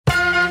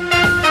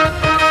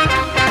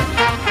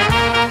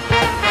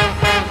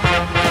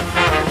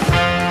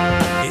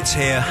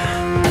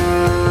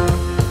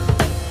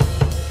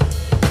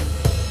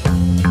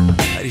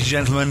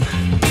gentlemen,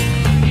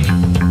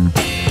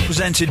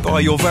 presented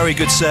by your very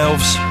good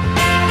selves.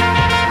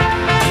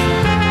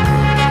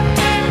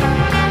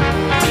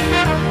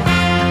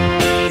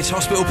 It's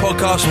Hospital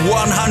Podcast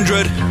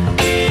 100.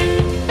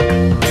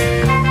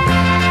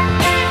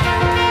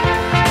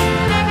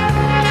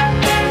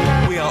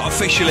 We are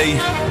officially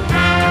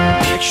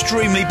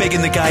extremely big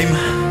in the game.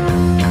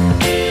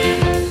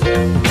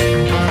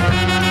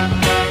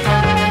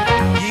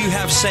 You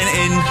have sent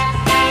in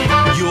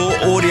your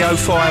audio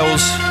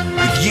files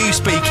with you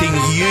speaking,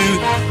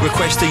 you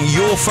requesting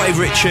your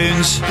favourite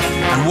tunes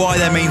and why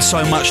they mean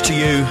so much to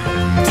you.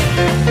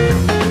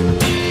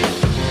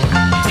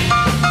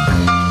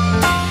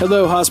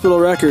 Hello, Hospital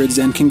Records,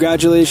 and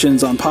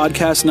congratulations on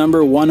podcast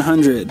number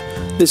 100.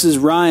 This is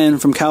Ryan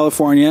from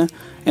California,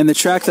 and the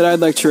track that I'd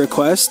like to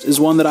request is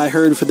one that I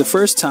heard for the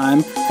first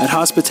time at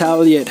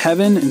Hospitality at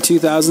Heaven in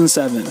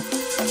 2007.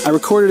 I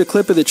recorded a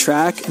clip of the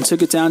track and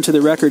took it down to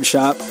the record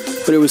shop,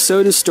 but it was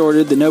so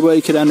distorted that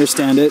nobody could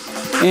understand it,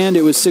 and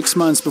it was 6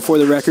 months before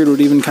the record would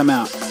even come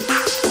out.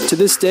 To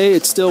this day,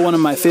 it's still one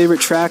of my favorite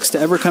tracks to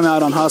ever come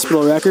out on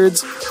Hospital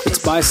Records. It's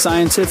by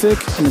Scientific,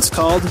 and it's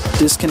called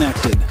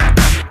Disconnected.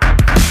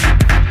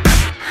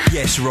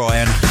 Yes,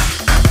 Ryan.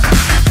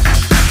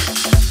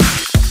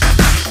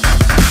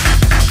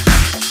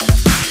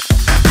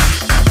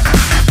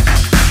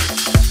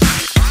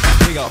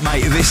 Big up,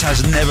 mate. This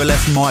has never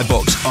left my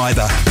box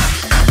either.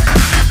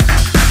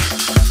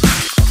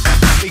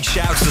 Big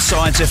shout to the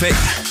Scientific.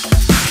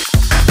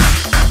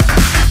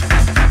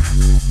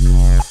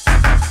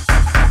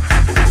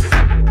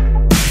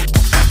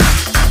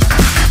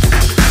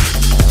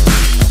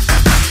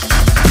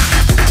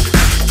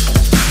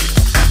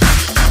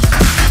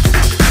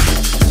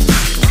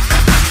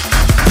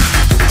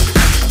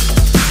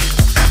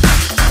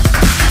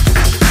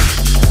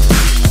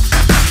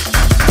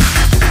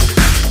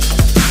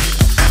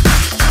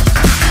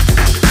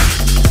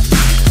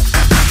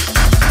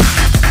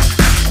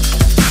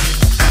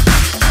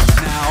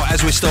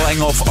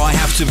 Starting off, I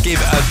have to give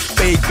a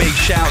big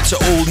shout to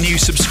all new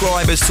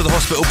subscribers to the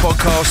Hospital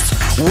Podcast.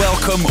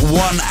 Welcome,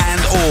 one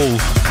and all.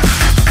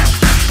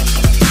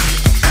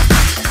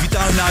 If you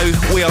don't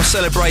know, we are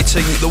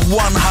celebrating the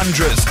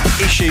 100th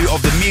issue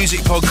of the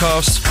Music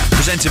Podcast,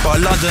 presented by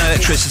London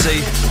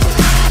Electricity.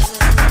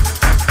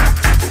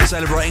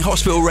 Celebrating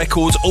Hospital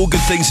Records, all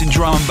good things in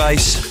drum and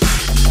bass.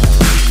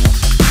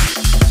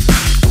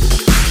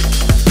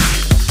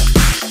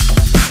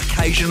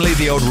 Occasionally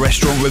the odd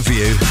restaurant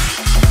review.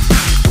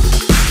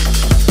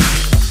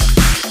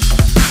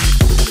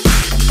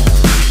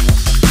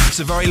 It's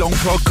a very long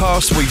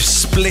podcast. We've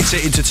split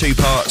it into two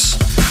parts.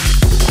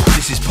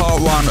 This is part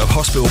one of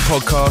Hospital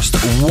Podcast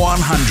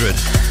 100.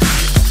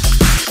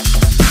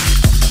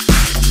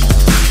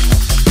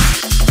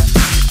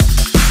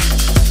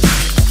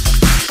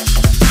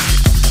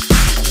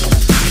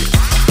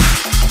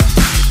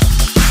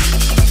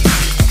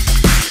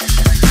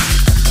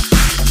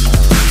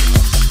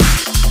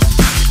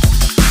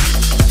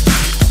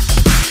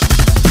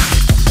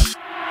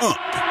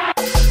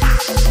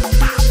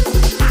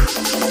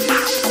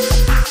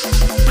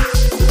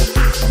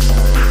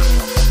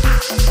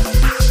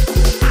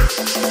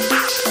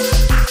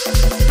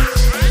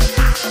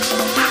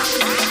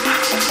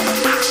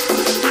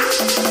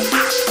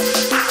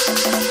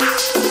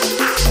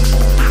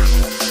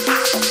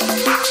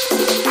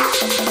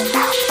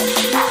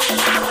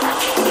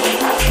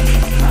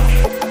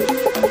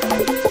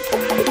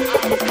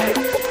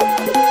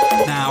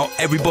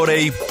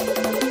 Everybody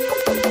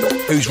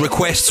whose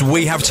requests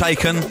we have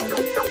taken,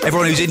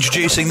 everyone who's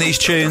introducing these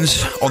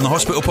tunes on the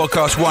Hospital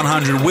Podcast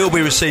 100 will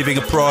be receiving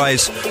a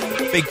prize.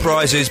 Big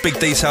prizes, big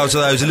details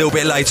of those a little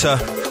bit later.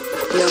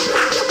 Yeah.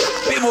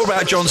 A bit more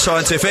about John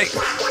Scientific.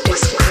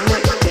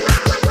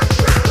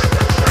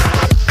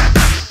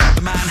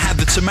 The man had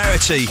the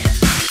temerity,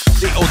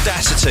 the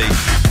audacity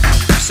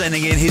of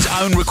sending in his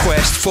own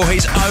request for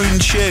his own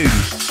tune.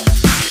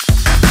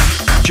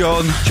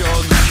 John,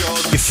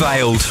 you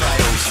failed.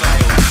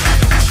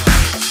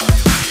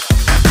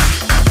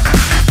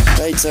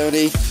 Hey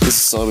Tony, this is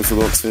Simon from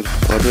Oxford.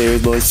 I'm here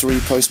with my 3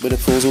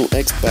 post-menopausal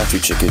ex-battery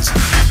chickens,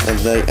 and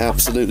they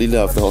absolutely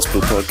love the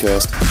Hospital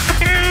Podcast.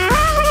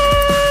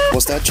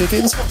 What's that,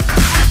 chickens?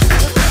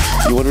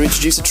 You want to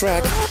introduce a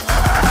track?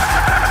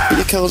 But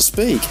you can't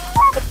speak.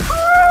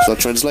 Shall I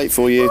translate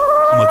for you?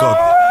 Oh my god.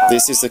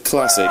 This is the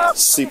classic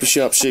Super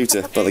Sharp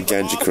Shooter by the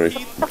Ganja Crew,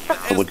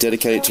 and we'll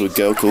dedicate it to a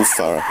girl called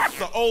Farah.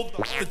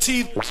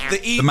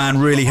 The man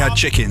really had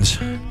chickens.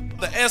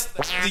 The S,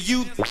 the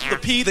U, the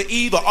P, the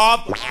E, the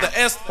R, the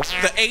S,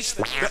 the H,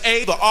 the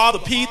A, the R, the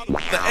P,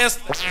 the S,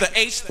 the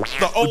H,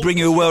 the O. We bring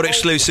you a world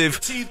exclusive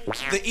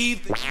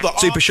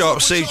Super Sharp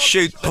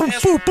Shoot,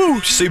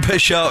 Super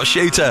Sharp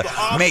Shooter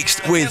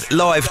mixed with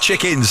live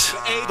chickens. The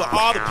A, the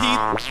R, the P,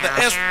 the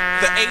S,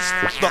 the H,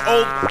 the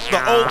O,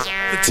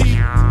 the T,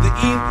 the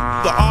E,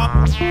 the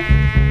R,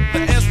 the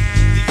S,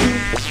 the U,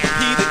 the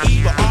P, the E,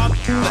 the R,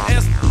 the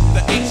S,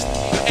 the H,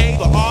 the A,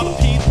 the R, the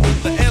P,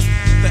 the S,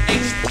 the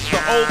H, the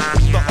O,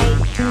 the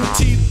T,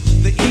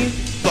 the E,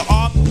 the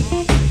R,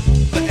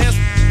 the S,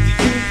 the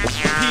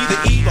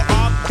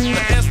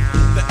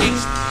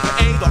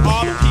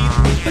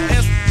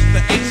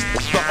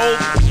old,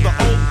 the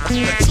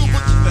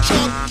super,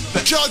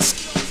 the shots.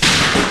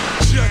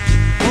 Check it.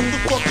 I'm the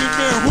fucking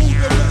man who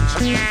that match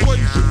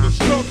blazing, the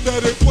stuff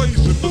that ain't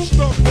blazing, the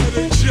stuff that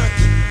ain't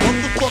checking.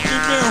 I'm the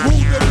fucking man who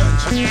that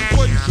match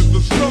blazing, the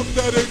stuff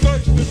that ain't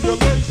nice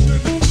stimulation.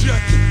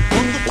 Check it.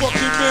 I'm the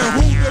fucking man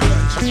who that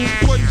match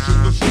blazing,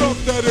 the stuff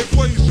that ain't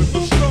blazing,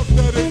 the stuff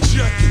that ain't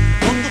checking.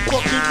 I'm the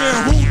fucking man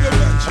who that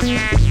match.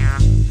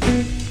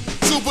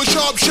 Super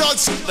sharp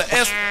shots. The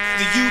S,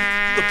 the U,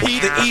 the P,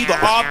 the E, the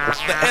R,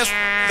 the S,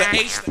 the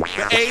H, the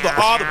A, the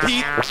R, the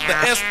P, the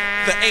S,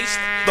 the H,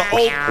 the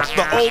O,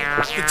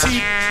 the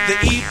T, the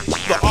E,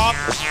 the R.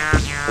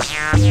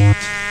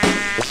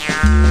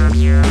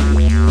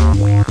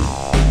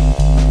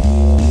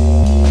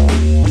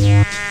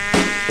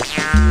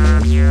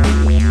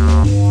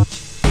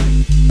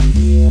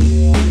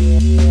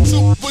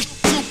 Super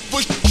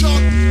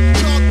sharp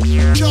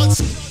shots.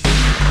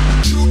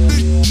 Shoot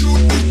it,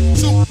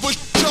 super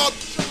sharp.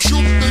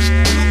 Shoot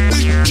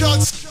it,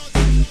 shots.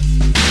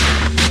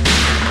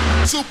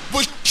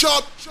 Super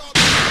sharp.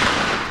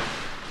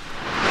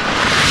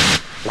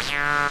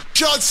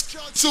 Shots,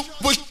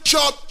 super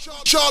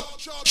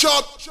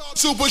sharp,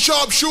 super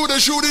sharp, shooter,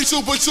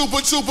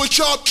 super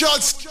sharp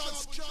shots.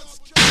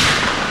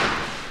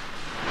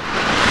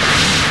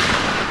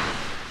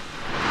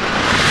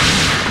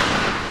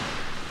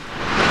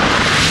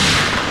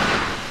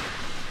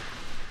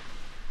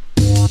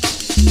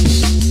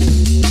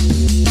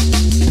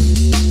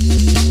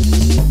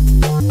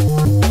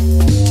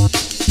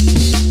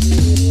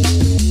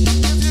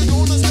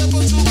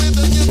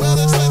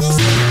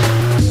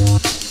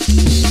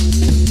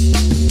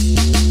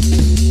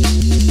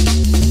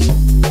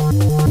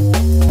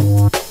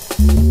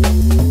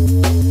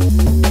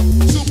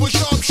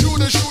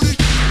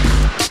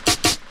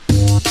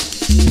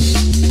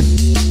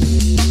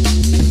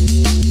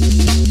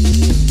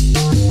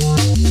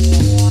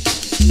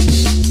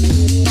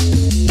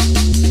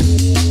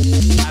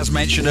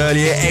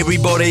 Earlier,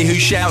 everybody who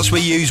shouts we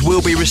use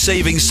will be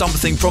receiving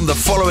something from the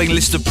following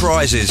list of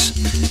prizes.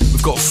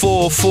 We've got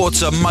 4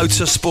 Forza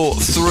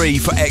Motorsport 3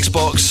 for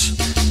Xbox,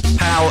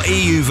 PAL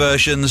EU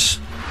versions,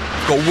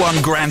 we've got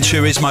 1 Gran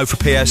Turismo for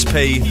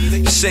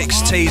PSP,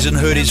 6 tees and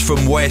hoodies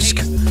from Wesk,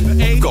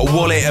 we've got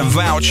wallet and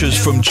vouchers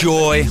from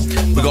Joy,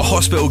 we've got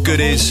hospital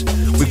goodies,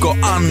 we've got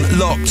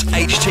unlocked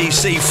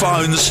HTC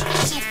phones,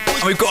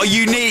 and we've got a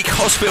unique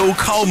Hospital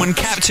Coleman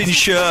captain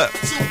shirt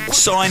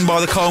signed by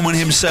the Coleman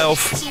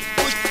himself.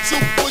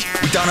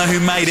 We don't know who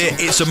made it.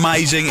 It's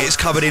amazing. It's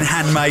covered in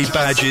handmade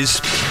badges.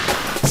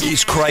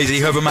 It's crazy.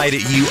 Whoever made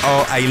it, you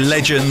are a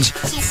legend.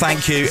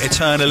 Thank you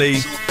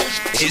eternally.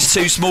 It's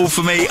too small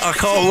for me. I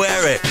can't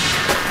wear it.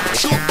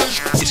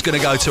 It's going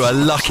to go to a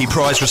lucky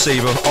prize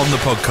receiver on the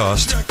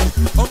podcast.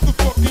 I'm the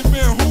fucking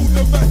man who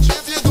the match.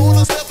 If you're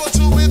gonna step up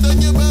to it,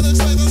 then you better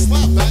say the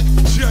slap back.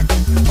 Check it.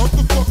 I'm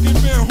the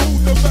fucking man who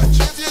the match.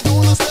 If you're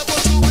gonna step up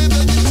to it,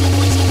 then you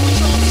super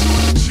sharp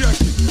shooter. Check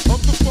it.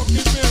 I'm the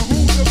fucking man who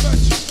the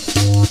match.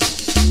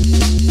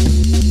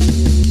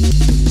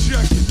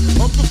 Check it.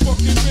 I'm the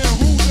fucking man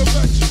who the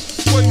match.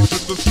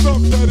 Blazing the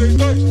stuff that ain't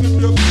nice to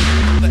you.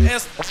 The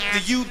S, the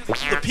U,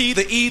 the P,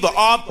 the E, the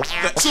R, the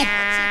super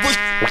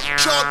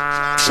sharp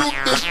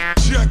shooter.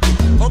 Check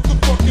it. I'm the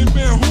fucking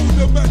man who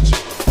the match.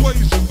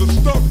 Blazing the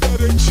stuff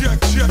that ain't check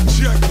it.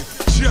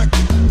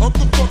 I'm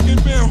the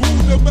fucking man who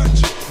the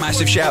match.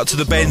 Massive shout out to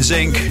the Ben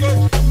Zink,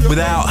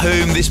 without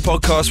whom this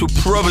podcast would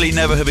probably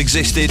never have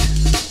existed.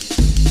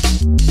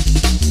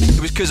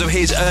 It was because of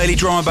his early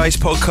drama-based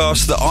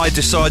podcast that I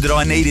decided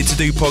I needed to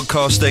do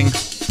podcasting.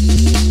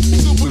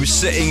 We were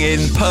sitting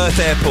in Perth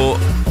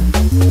Airport.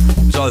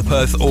 It was either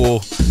Perth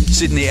or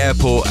Sydney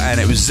Airport, and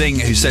it was Zing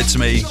who said to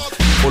me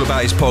all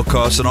about his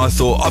podcast, and I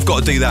thought, I've got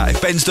to do that.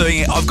 If Ben's doing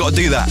it, I've got to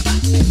do that.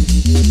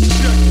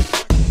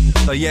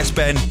 So yes,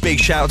 Ben, big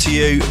shout out to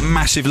you.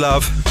 Massive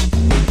love.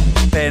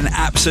 Ben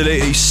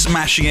absolutely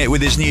smashing it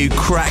with his new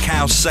Crack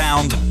House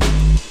sound.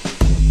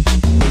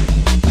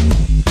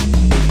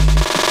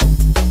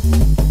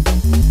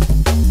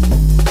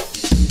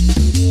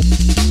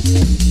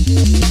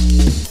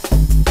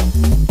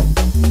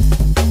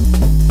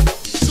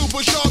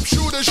 Super sharp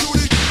shooter,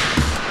 shooter.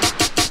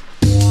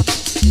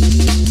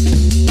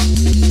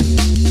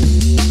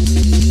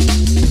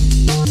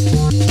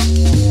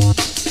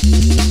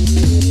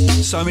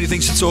 So many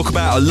things to talk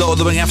about. A lot of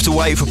them we have to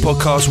wait for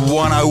podcast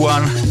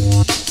 101.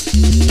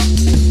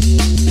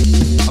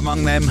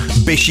 Among them,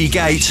 Bishy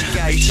Gate.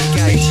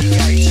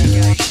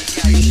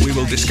 We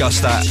will discuss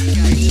that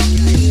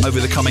over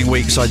the coming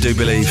weeks, I do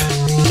believe.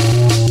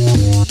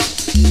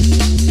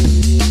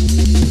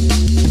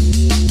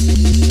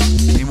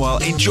 Meanwhile,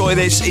 enjoy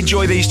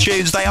these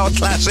tunes. They are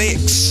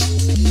classics.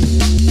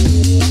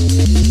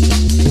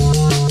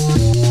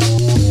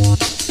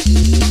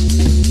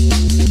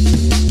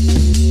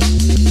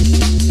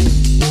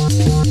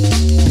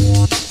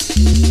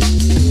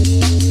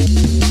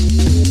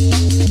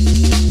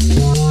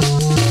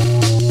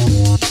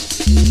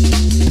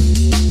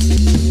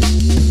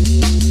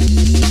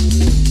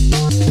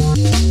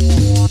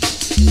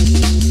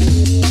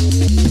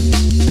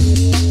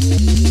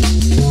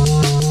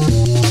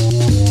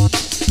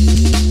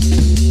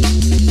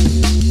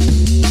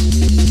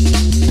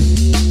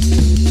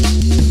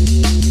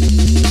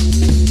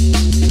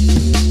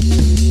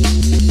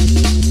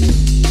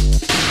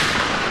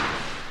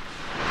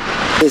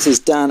 This is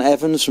Dan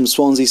Evans from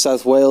Swansea,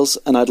 South Wales,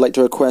 and I'd like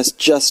to request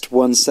Just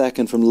 1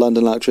 Second from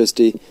London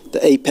Electricity,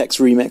 the Apex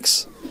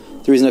remix.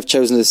 The reason I've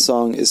chosen this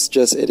song is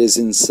just, it is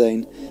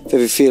insane. If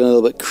you're feeling a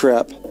little bit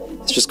crap,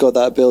 it's just got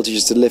that ability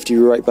just to lift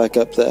you right back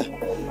up there.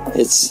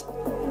 It's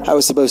how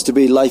it's supposed to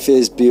be. Life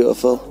is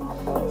beautiful.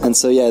 And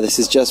so yeah, this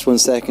is Just 1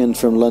 Second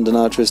from London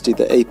Electricity,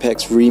 the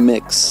Apex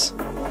remix.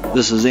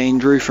 This is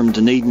Andrew from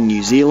Dunedin,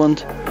 New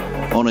Zealand.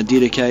 I want to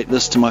dedicate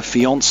this to my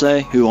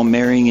fiancée, who I'm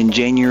marrying in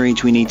January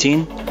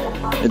 2010.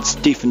 It's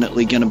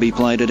definitely going to be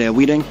played at our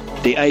wedding.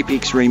 The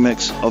Apex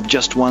remix of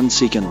Just 1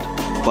 Second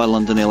by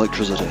London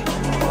Electricity.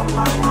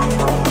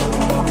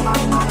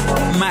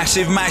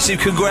 Massive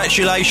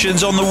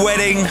congratulations on the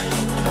wedding.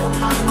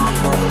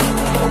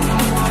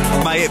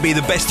 May it be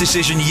the best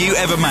decision you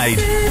ever made.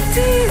 It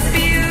is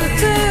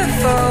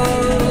beautiful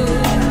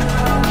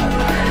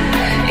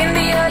in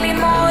the early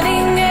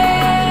morning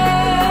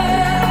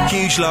air.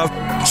 Huge love,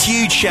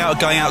 huge shout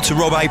going out to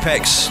Rob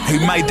Apex, who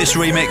made this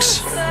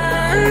remix,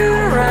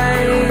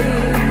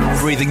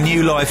 Sunrise, breathing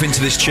new life into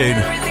this tune.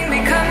 everything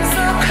becomes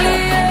so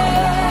clear.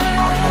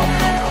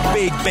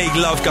 Big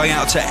love going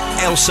out to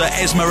Elsa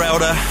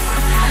Esmeralda.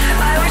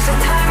 I wish the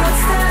time would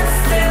stand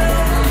still.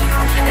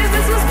 If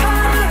this was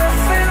part of a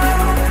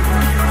film,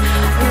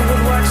 we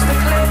would watch the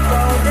clip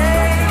all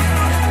day,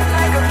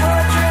 like a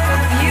portrait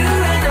of you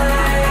and I.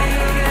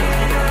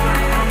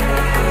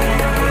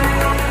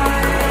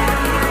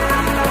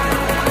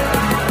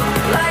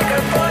 Like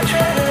a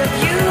portrait of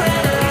you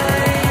and I.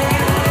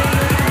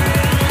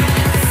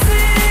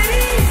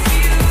 City's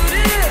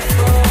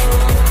beautiful.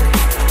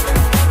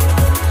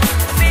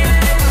 Feel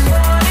it in the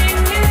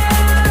morning air.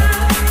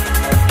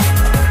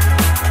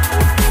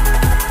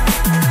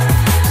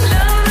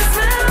 Love the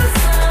smell of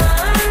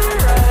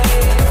sunrise.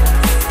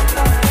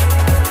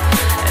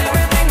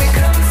 Everything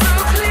becomes so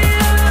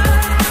clear.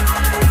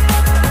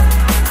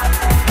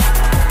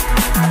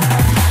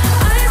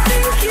 I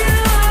think you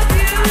are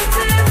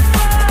beautiful,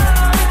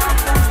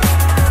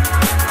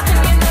 and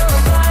you know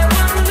if I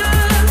wonder,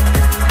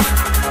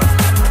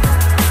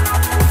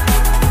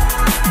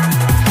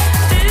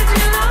 did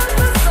you long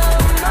for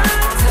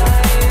summertime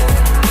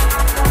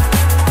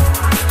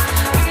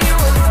when you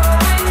were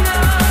growing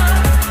up?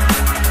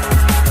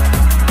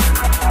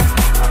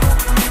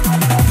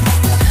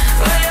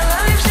 Well, your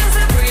life's just a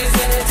breeze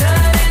in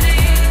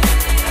eternity.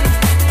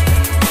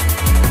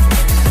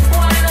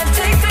 Why not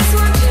take this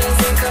one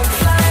chance and come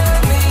fly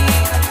with me?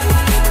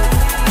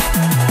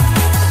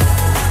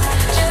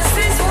 Just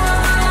this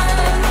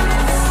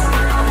once.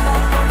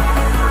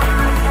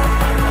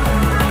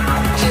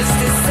 Just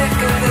this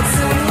second that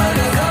soon will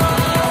be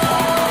gone.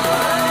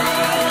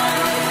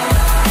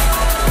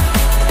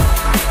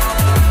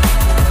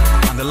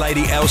 And the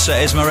lady Elsa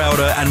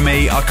Esmeralda and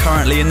me are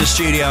currently in the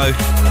studio,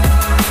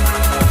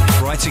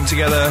 writing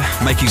together,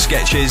 making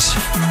sketches.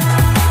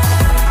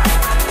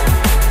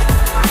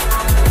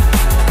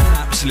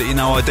 Absolutely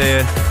no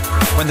idea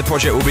when the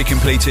project will be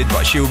completed,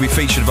 but she will be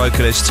featured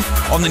vocalist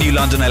on the new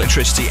London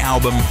Electricity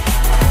album.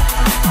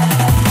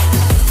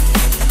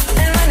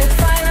 And when it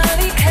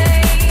finally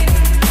came,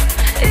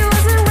 it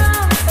wasn't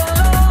round for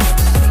long.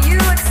 You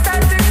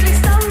ecstatically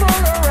stumble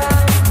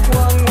around.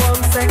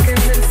 1 second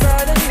and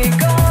suddenly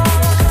gone.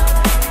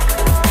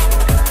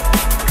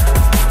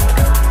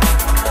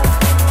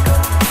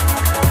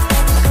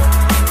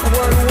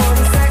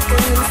 1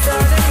 second and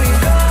suddenly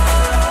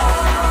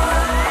gone.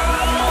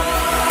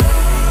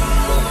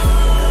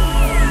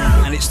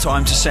 And it's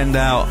time to send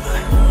out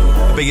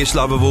the biggest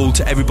love of all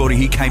to everybody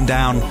who came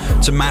down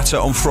to Matter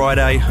on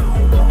Friday.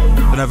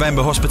 The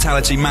November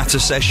Hospitality Matter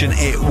session,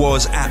 it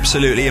was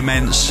absolutely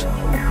immense.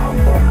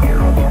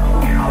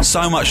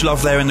 So much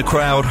love there in the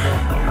crowd.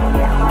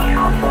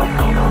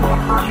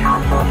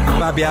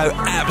 Fabio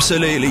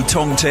absolutely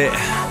tonked it.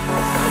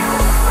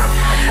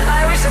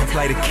 I wish I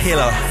Played a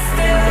killer.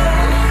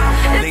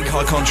 Link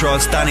High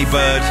Contrast, Danny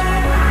Bird,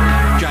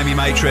 Jamie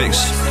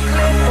Matrix,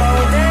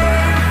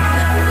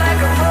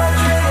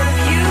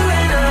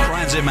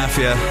 Transit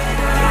Mafia.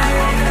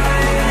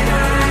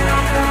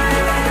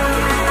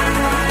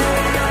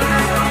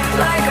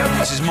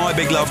 This is my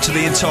big love to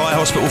the entire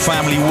hospital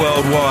family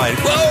worldwide.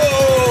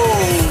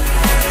 Whoa!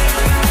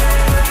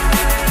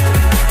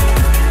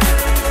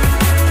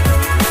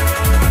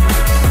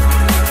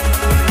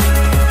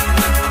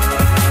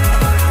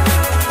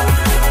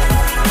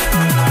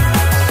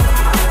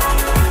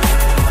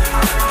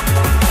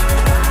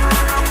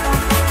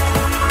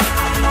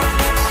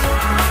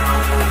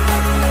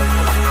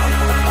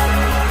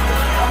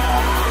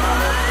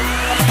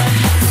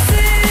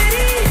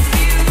 City's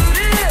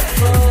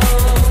beautiful.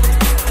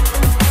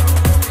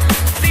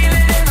 Feel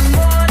it in the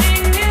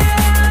morning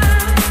air.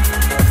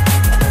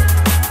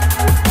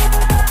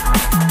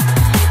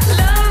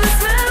 Love the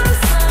smell of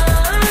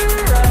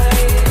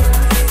sunrise.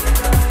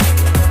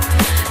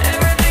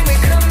 Everything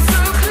becomes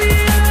so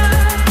clear.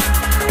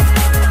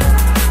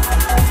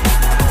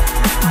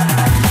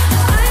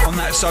 On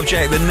that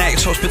subject, the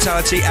next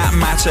Hospitality at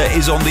Matter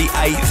is on the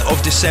 8th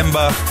of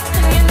December.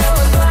 And you know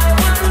if I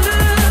wonder,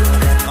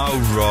 Oh,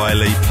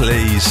 Riley,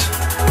 please.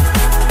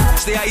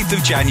 It's the 8th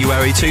of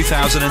January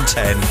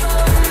 2010.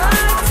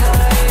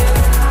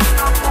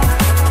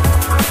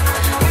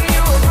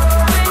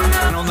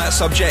 And on that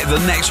subject, the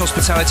next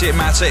Hospitality at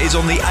Matter is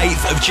on the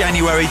 8th of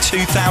January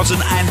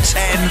 2010.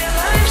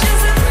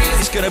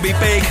 It's going to be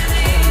big.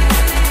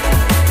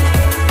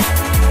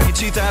 In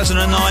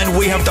 2009,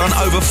 we have done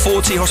over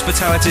 40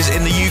 hospitalities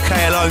in the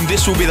UK alone.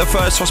 This will be the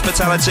first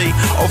hospitality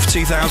of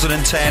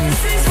 2010.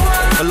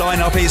 The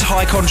lineup is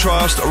High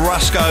Contrast,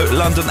 Rusco,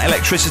 London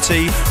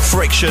Electricity,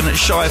 Friction,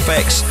 Shy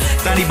Effects,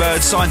 Danny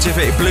Bird,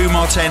 Scientific, Blue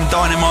Martin,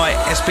 Dynamite,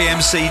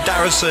 SPMC,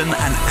 Darrison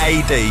and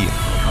AD.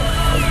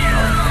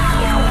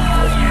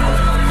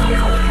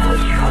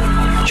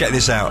 Check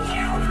this out.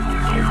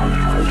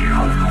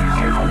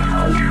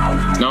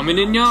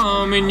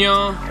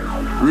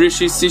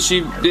 Rishi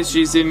Sishi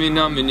Bishi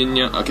Simina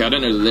Mininya. Okay, I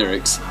don't know the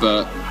lyrics,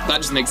 but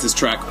that just makes this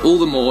track all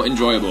the more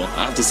enjoyable.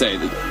 I have to say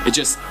that it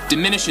just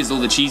diminishes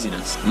all the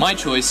cheesiness. My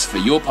choice for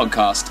your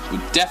podcast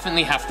would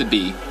definitely have to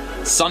be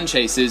Sun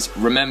Chasers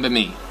Remember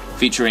Me,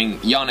 featuring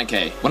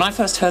Yanake. When I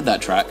first heard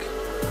that track,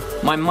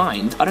 my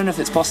mind, I don't know if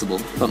it's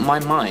possible, but my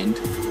mind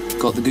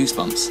got the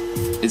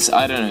goosebumps.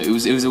 I don't know,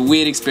 it was a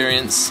weird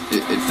experience.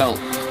 It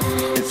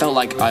felt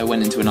like I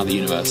went into another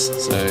universe.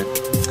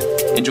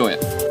 So enjoy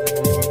it.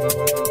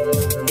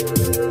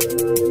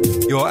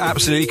 You're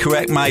absolutely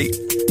correct, mate.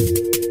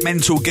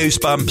 Mental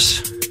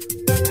goosebumps.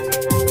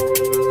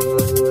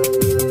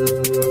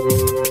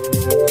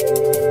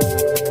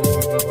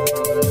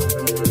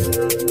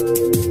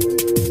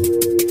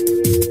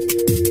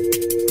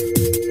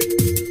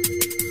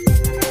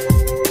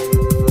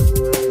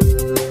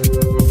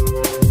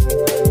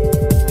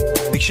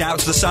 Big shout out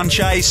to the Sun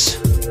Chase.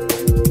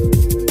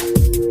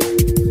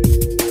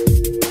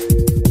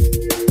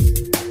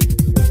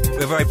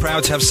 We're very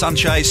proud to have Sun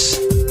Chase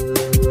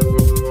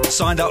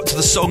signed up to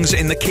the Songs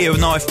in the Key of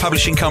Knife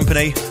publishing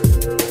company.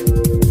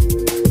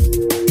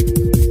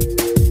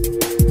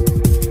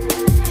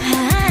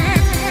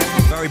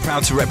 Very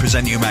proud to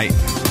represent you, mate.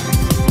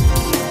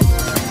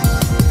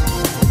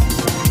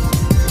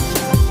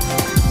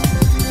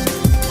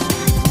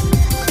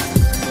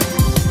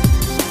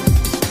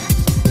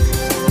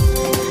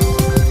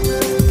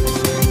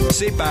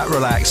 Sit back,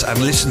 relax, and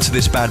listen to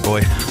this bad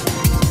boy.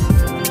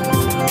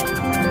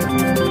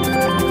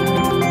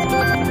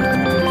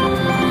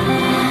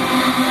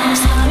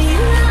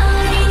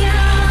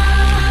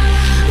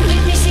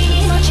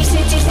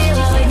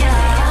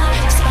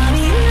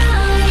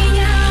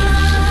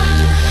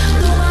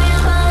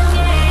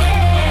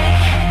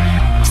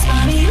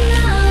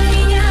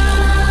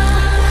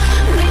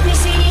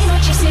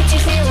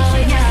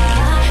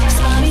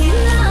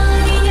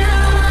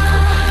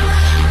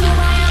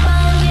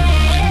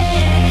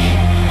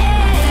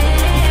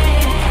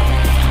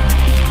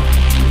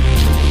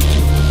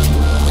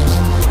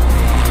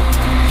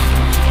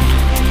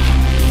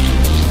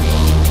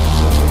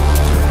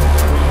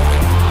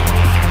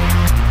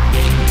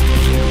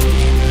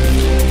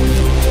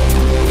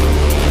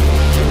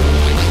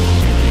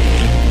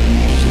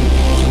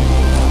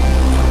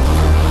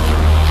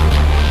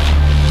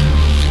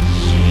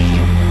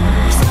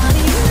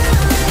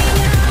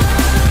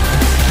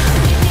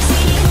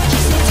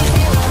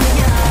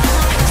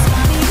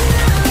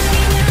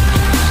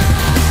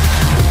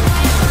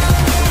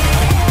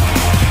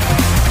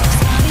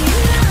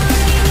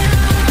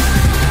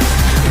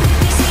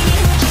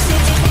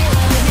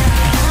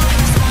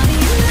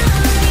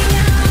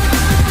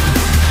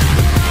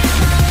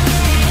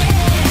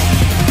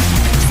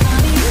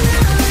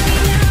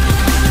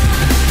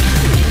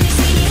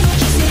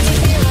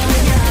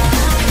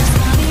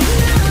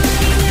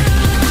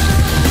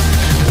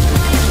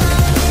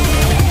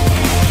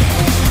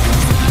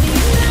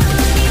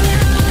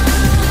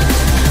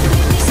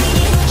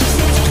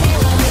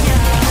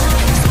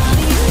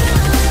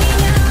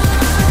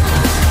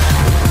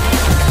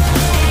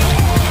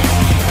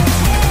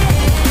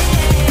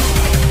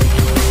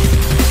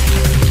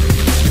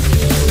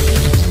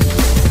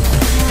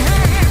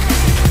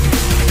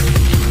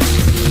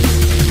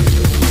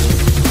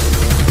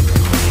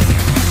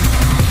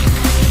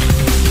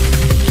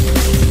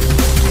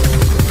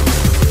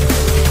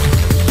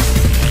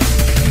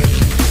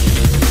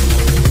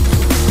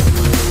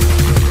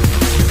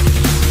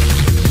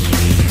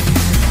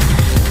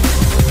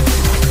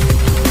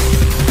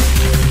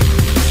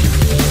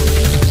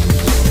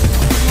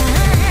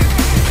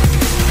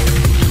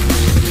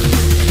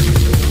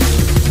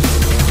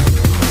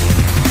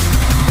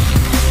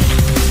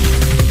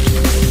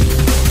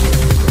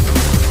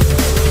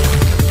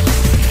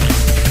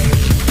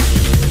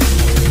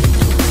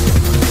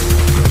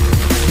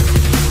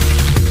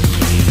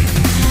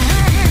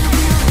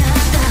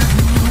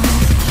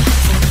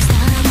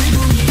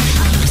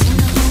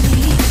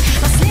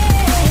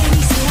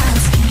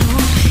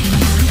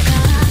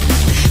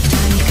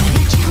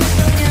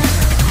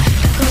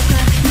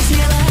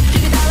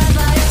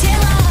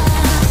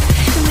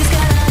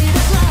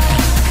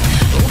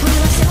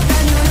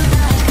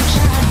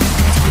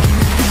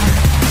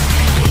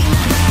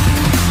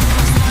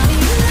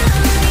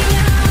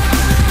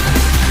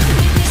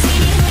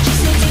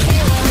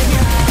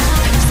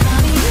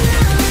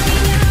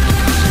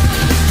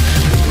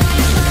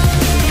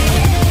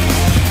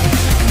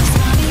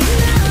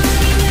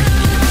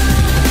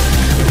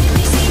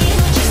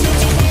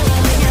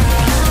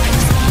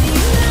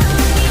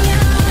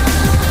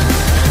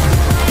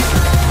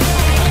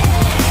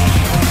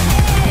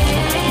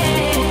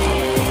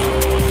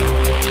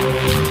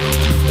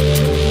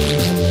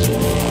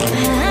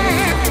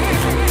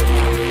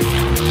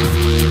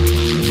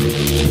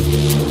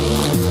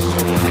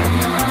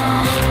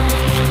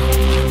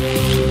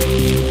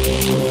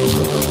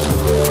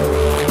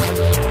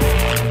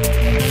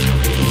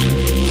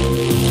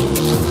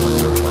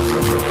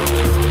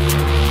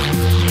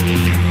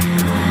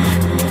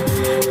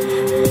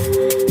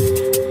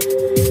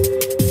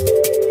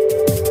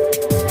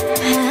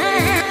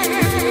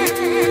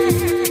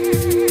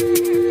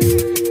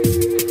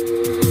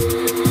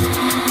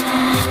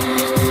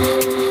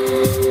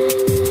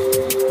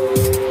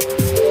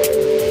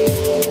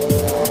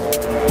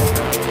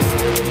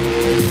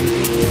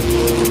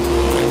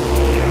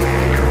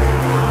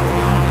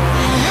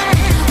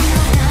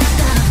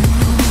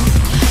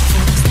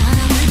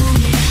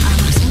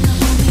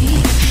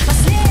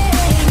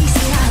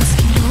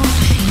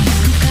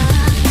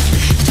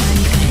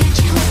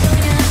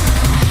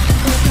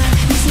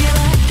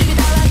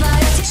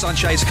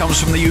 data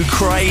comes from the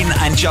Ukraine,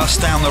 and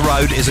just down the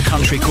road is a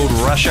country called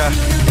Russia.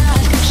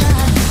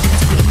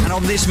 And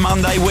on this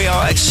Monday, we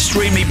are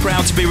extremely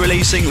proud to be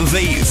releasing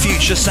the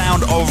Future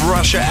Sound of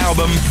Russia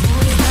album.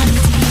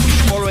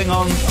 Following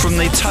on from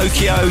the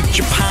Tokyo,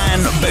 Japan,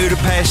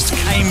 Budapest,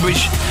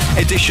 Cambridge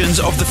editions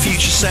of the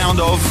Future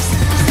Sound of,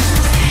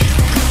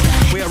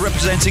 we are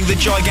representing the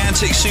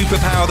gigantic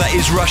superpower that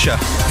is Russia.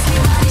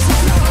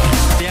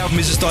 The album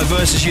is as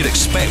diverse as you'd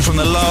expect from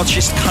the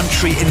largest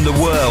country in the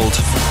world.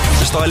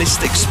 The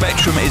stylistic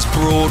spectrum is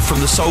broad,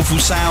 from the soulful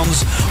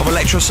sounds of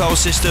Electro Soul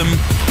System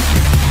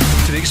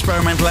to the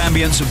experimental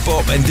ambience of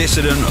bop and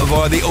dissident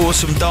via the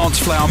awesome dance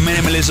floor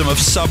minimalism of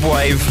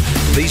Subwave.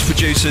 These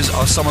producers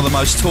are some of the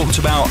most talked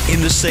about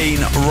in the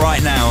scene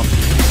right now.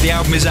 The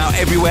album is out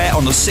everywhere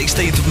on the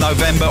 16th of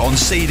November on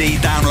CD,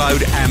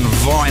 download and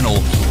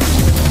vinyl.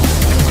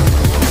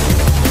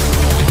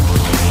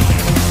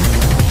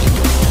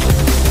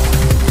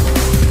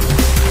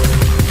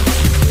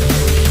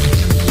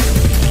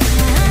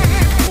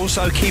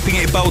 Also keeping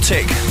it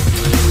Baltic.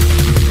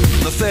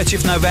 On the 30th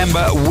of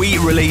November, we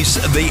release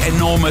the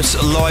enormous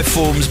Live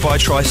Forms by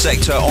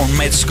Trisector on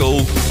Med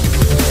School.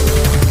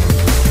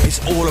 It's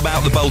all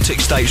about the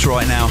Baltic states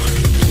right now.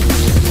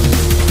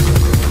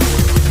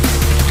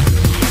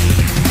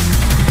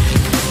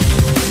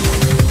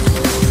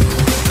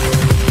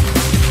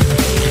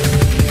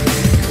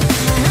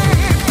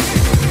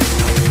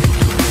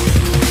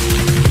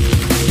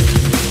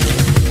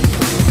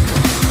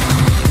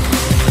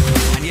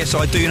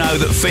 I do know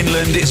that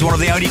Finland is one of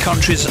the only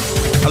countries,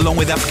 along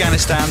with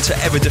Afghanistan, to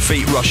ever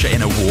defeat Russia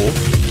in a war.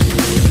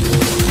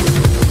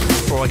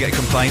 Before I get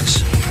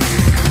complaints.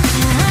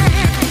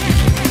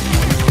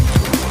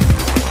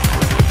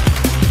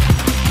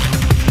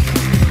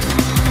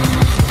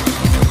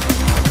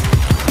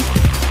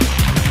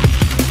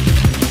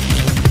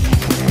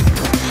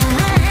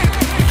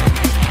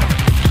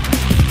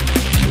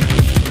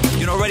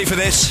 You're not ready for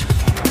this?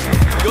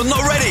 You're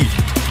not ready!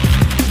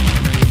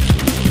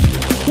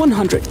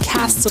 100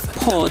 casts of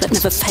porn that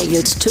never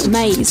failed to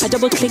amaze. I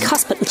double-click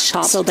hospital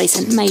shop, so they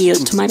sent mail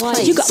to my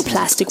place. You got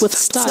plastic with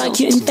style, it's like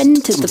you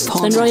invented the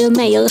porn. Then Royal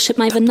Mail ship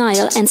my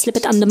vinyl and slip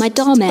it under my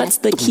doormat. That's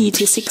the key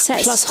to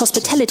success. Plus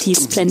hospitality is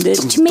splendid.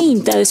 What do you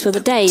mean, those were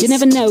the days? You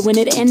never know when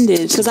it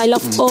ended, because I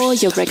love all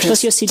your records,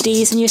 plus your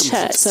CDs and your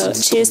shirts. So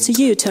cheers to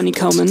you, Tony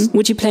Coleman.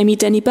 Would you play me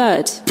Danny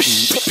Bird?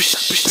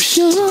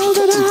 You're all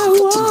that I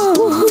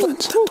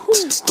want.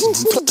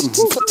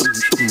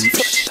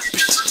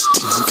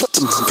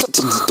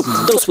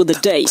 Those were the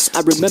days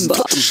I remember.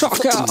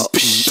 Shock out.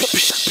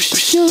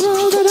 You're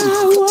all that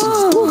I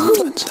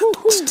want.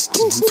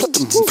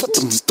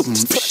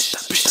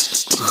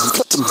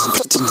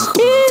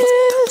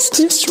 Is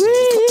this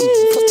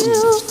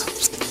real?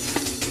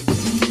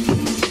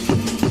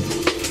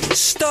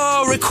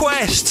 Star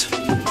request.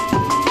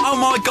 Oh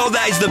my god,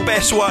 that is the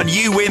best one.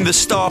 You win the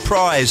star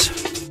prize.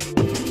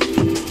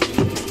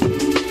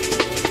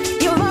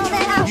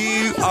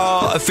 You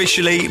are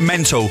officially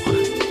mental.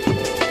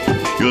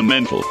 You're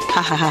mental.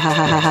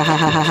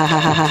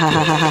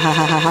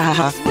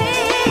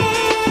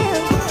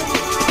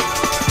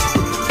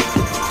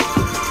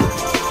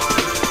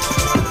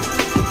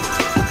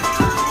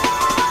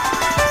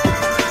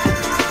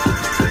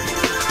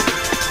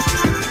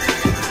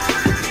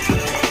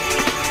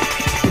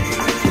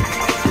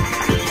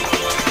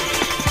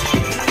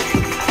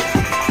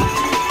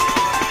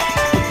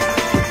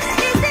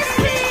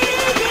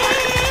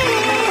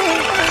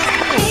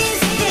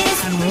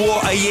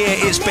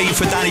 It's been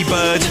for Danny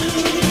Bird.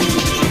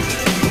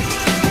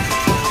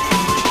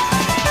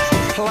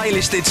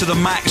 Playlisted to the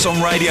max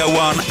on Radio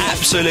 1,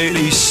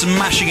 absolutely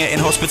smashing it in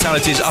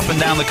hospitalities up and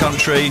down the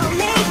country.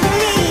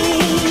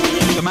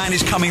 The man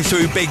is coming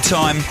through big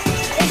time.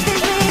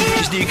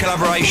 His new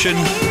collaboration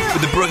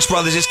with the Brooks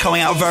Brothers is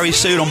coming out very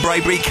soon on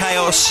Braebury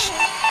Chaos.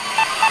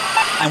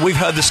 And we've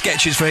heard the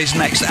sketches for his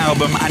next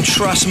album, and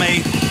trust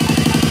me,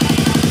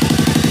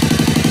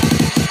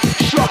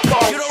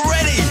 you're not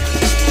ready!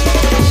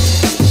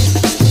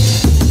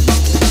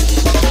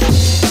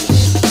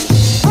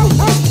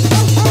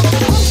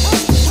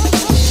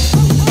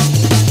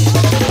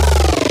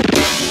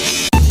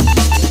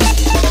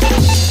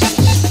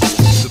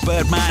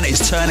 Man is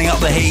turning up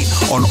the heat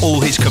on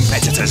all his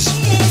competitors.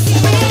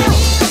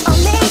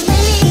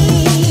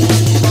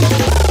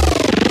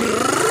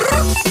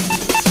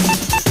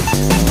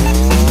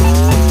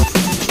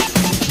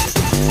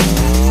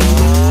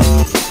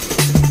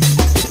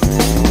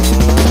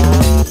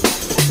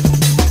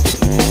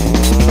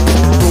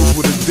 Those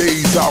were the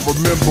days I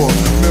remember.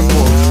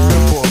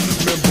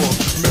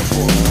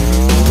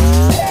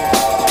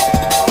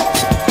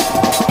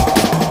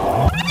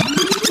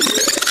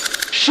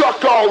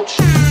 Shock out!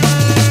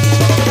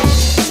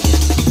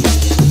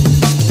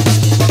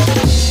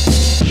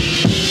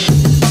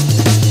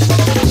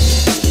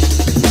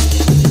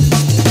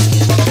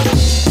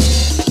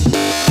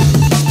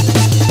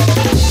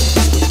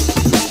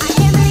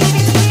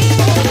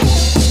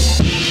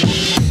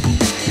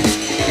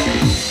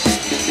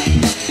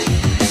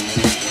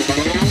 Shock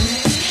out!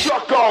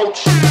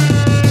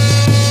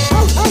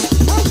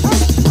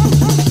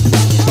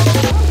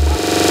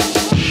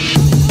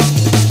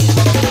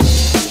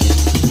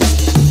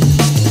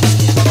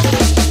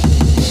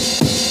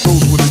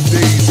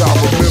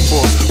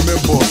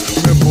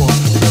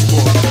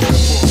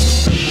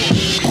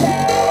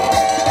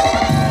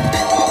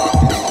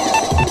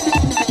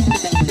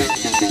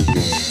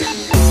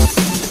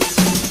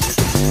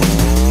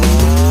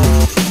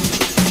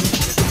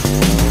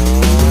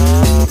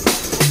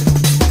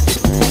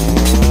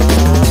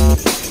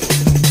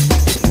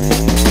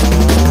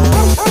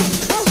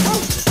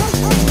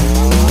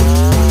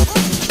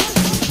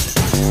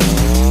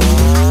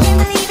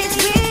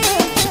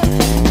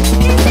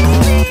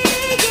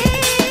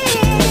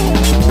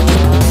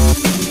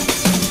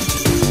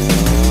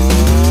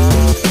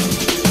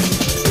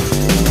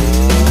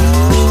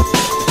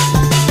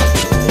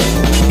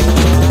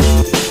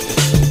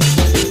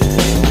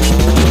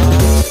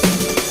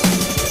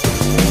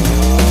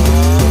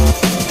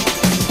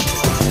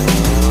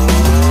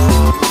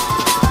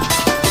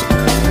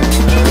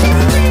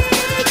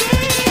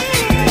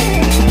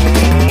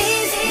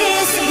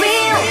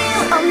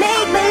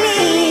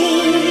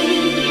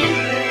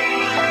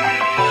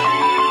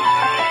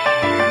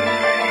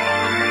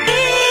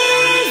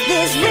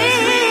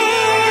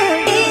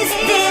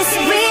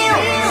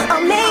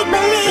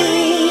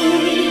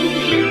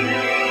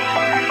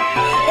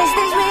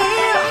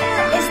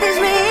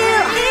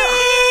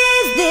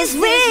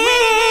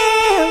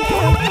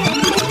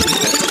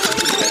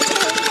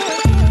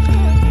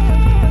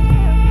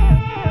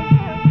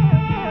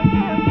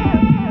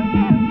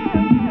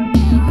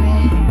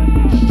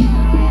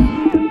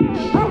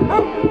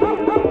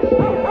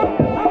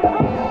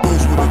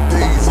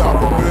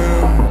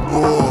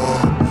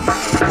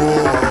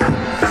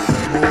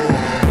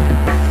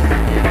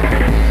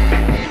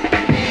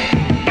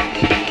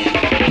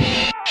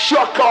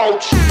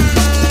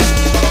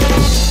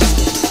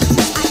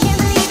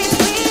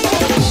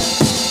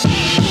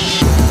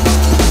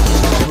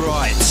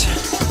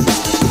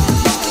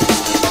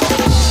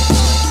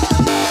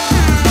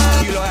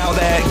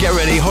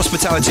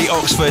 Hospitality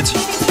Oxford.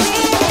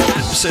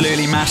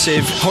 Absolutely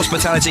massive.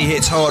 Hospitality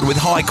hits hard with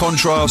High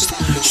Contrast,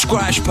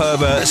 Scratch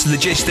Perverts,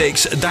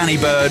 Logistics, Danny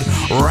Bird,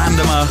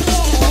 Randomer,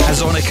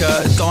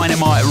 Azonica,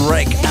 Dynamite,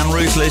 Wreck and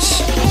Ruthless.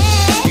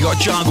 You got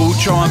jungle,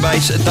 drum and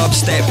bass,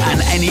 dubstep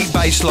and any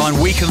bass line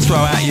we can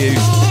throw at you.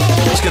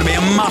 It's going to be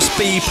a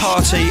must-be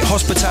party.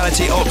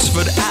 Hospitality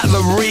Oxford at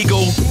the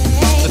Regal,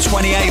 the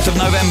 28th of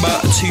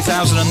November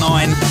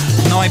 2009,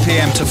 9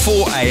 p.m. to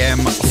 4 a.m,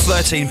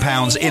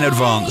 £13 in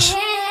advance.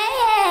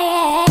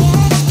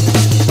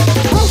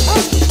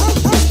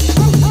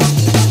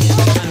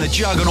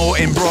 Juggernaut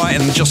in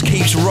Brighton just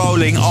keeps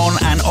rolling on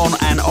and on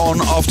and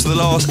on after the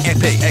last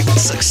epic,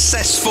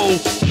 successful,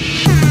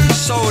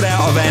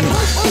 sold-out event.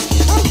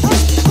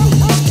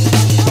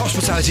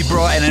 Hospitality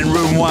Brighton in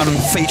Room 1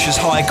 features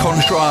High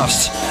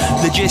Contrast,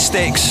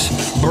 Logistics,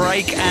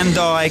 Break and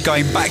Die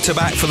going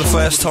back-to-back for the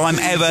first time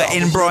ever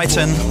in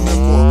Brighton.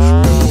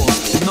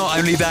 Not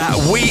only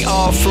that, we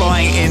are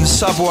flying in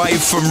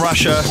Subwave from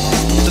Russia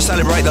to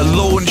celebrate the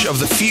launch of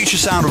the Future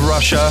Sound of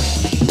Russia,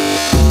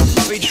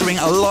 featuring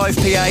a live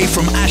PA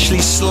from Ashley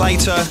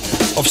Slater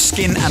of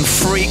Skin and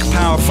Freak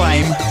Power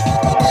fame.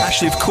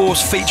 Ashley, of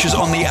course, features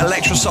on the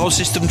Electro Soul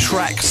System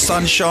track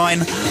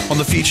Sunshine on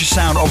the Future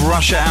Sound of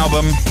Russia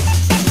album.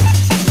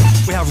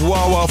 We have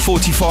Wawa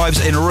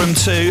 45s in Room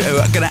 2 who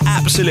are going to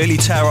absolutely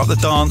tear up the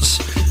dance.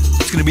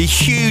 It's going to be a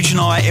huge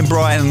night in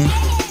Brighton.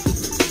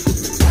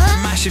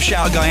 Massive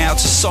shout going out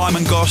to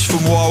Simon Goss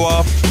from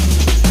Wawa.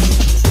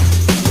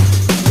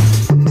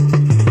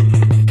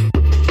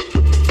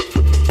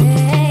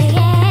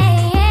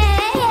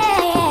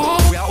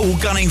 We are all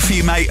gunning for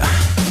you, mate.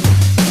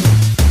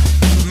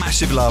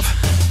 Massive love.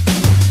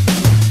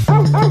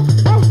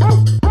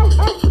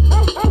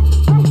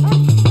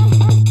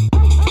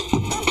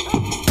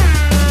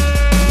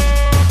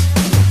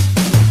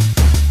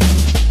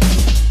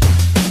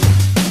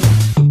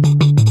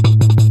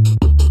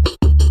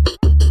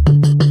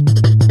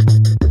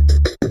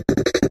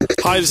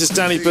 Hi, this is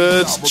Danny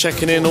Bird,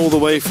 checking in all the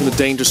way from the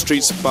Dangerous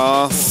Streets of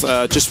Bath.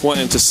 Just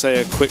wanting to say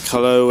a quick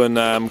hello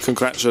and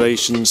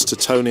congratulations to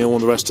Tony and all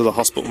the rest of the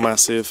Hospital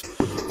Massive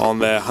on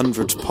their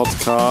 100th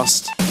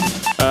podcast.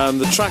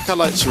 The track I'd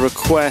like to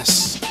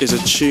request is a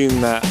tune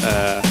that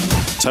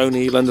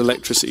Tony, London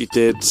Electricity,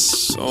 did,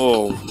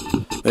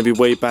 maybe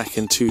way back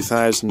in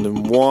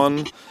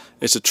 2001.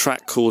 It's a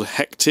track called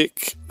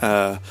Hectic.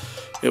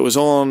 It was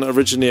on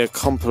originally a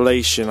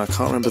compilation, I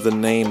can't remember the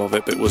name of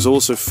it, but it was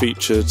also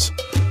featured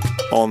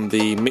on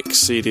the mix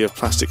CD of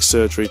Plastic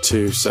Surgery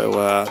too. So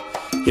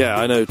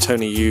I know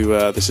Tony, you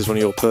this is one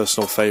of your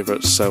personal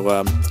favourites,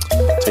 so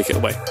take it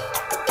away.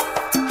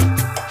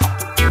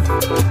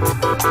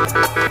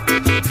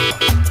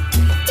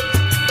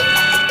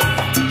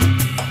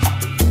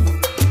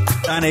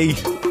 Danny,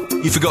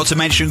 you forgot to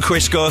mention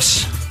Chris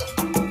Goss.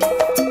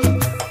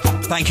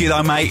 Thank you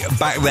though, mate.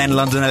 Back then,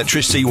 London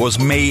Electricity was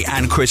me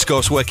and Chris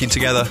Goss working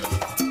together.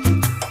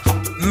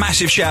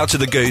 Massive shout out to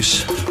the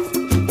Goose.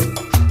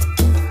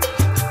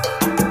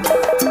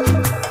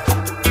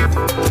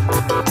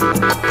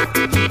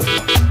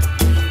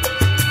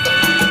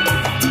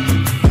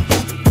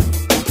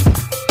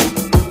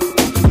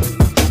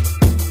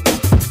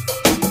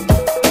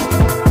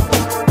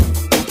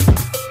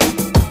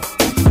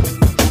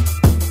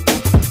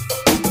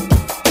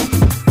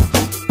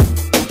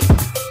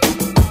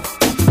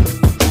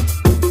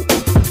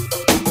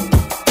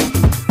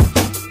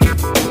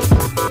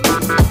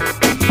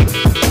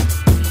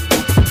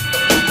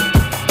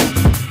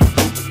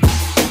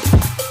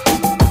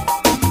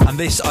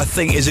 This, I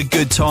think, is a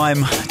good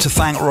time to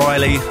thank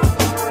Riley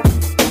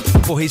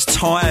for his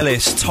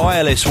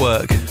tireless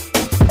work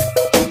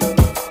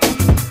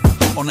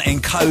on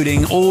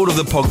encoding all of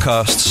the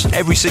podcasts.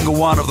 Every single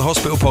one of the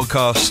Hospital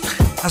podcasts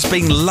has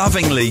been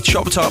lovingly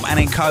chopped up and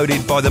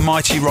encoded by the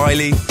mighty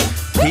Riley.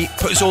 He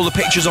puts all the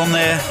pictures on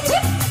there.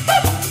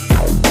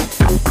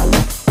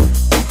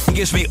 He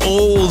gives me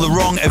all the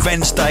wrong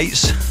events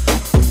dates.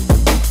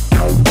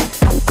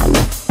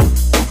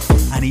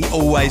 And he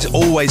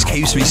always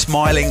keeps me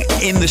smiling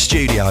in the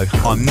studio.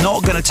 I'm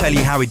not going to tell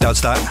you how he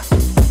does that.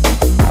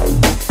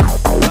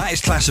 That is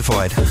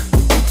classified.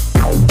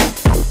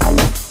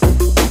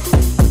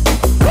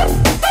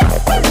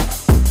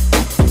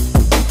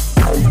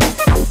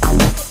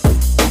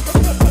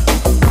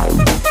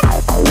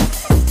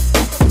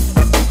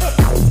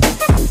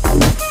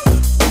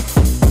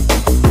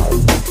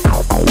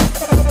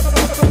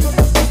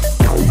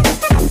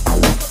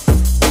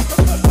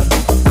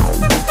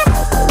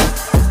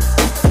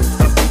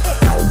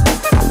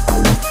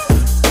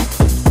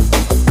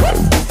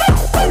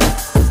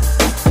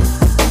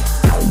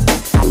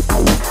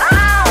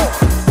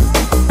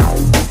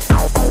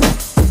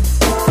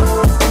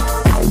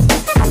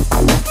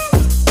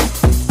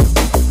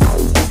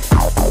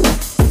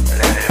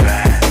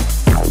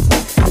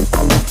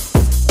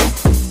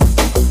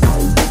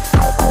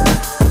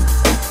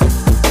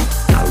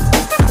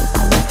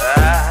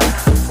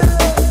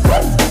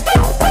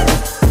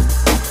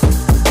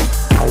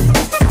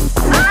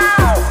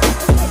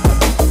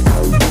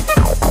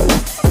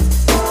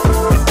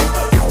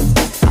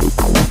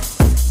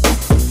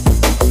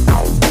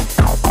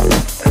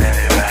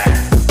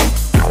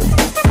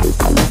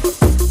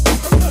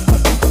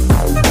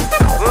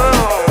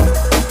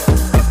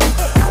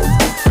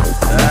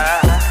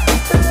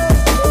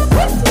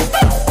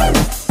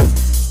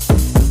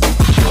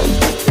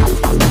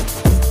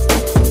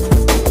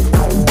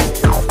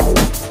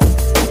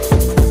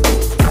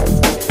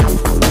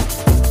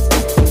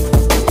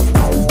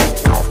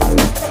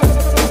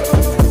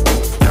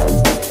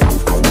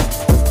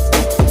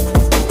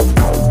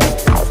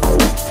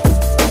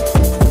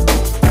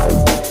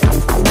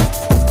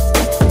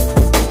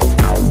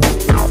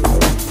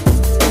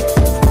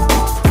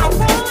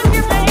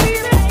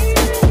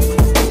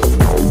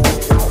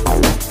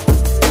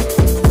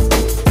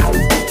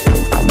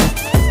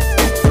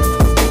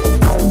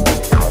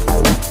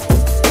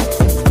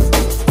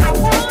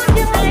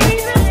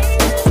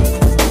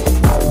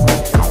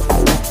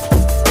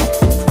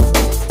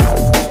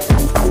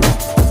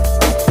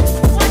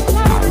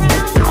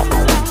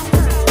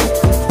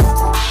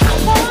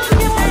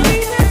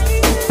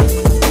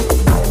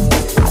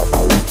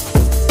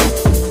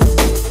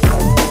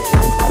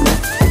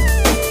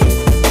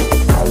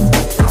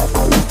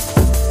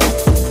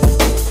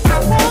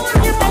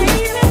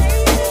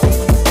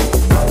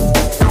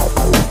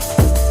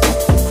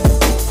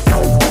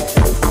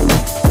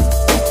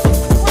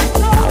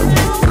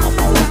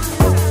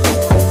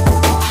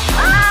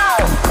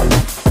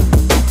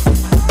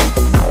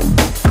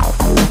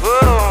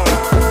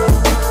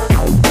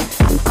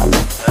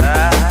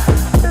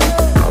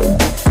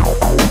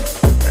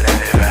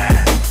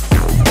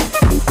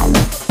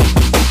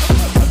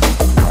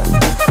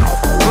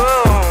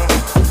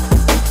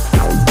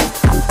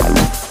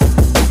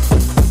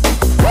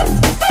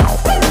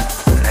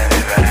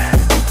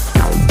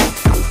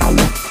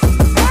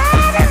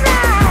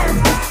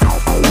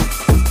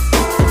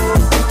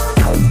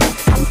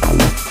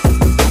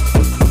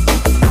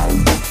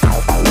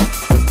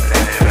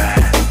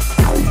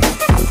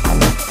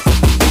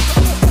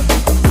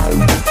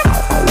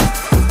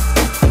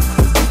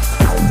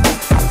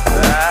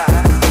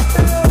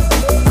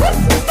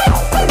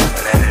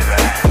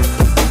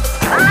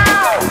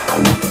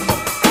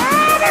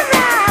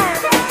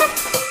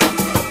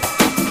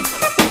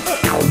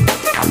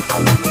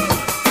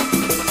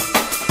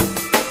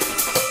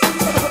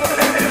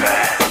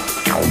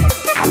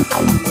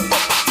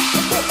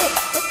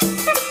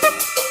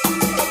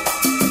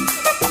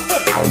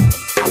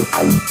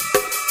 If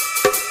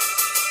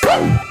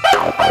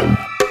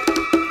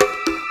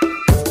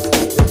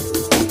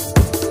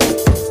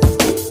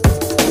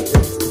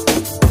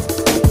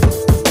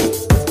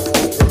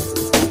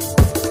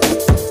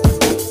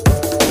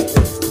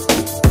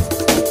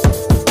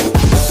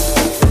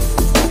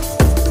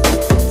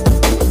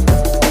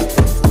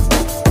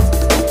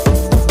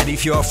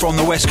you are from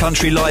the West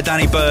Country like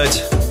Danny Bird,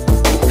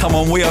 come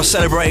on, we are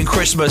celebrating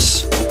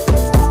Christmas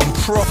in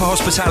proper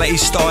hospitality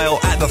style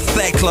at the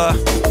Thekla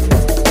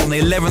on the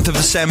 11th of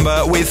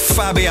December with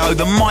Fabio,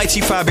 the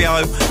mighty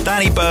Fabio,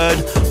 Danny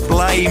Bird,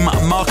 Blame,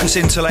 Marcus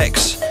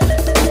Intellects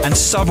and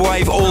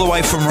Subwave all the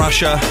way from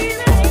Russia.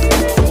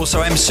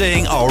 Also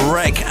emceeing are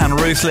Wreck and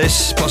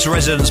Ruthless, plus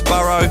Residence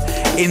Burrow,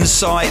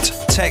 Insight,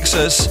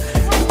 Texas.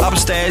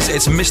 Upstairs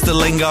it's Mr.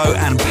 Lingo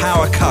and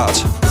Power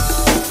Cut.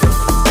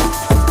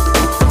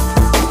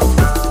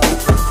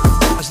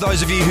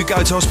 Those of you who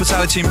go to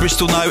hospitality in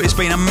Bristol know it's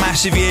been a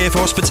massive year for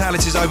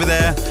hospitalities over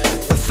there.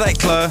 The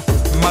Thekla,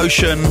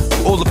 Motion,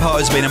 all the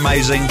parties have been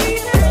amazing.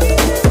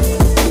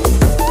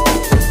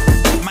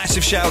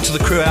 Massive shout out to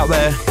the crew out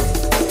there.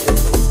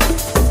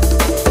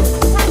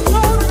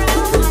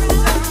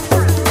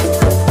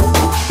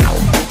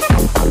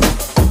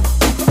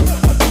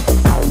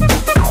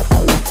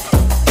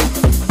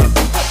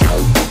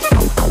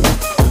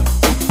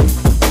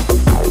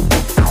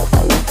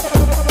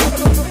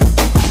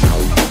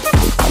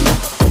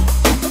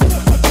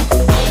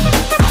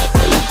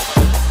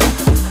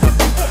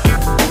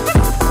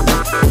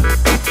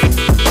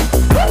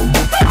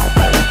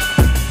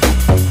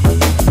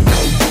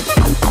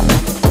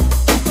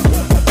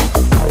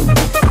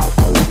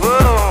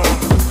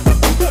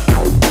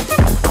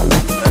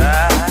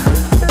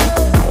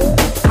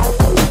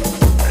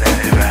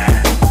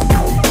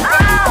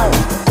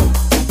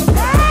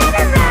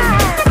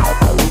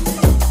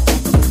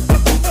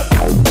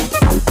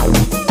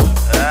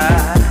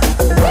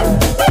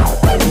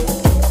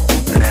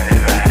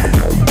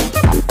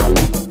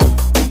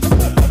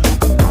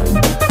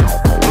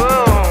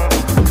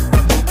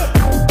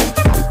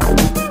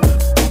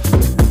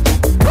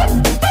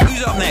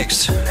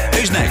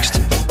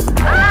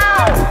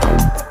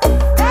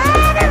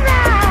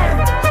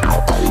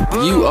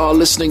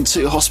 Listening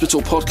to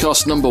Hospital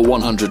Podcast number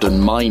 100,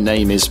 and my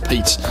name is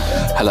Pete.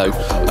 Hello,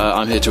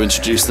 I'm here to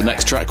introduce the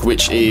next track,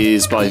 which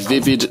is by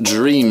Vivid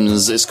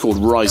Dreams. It's called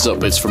Rise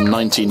Up. It's from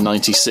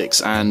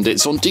 1996 and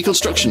it's on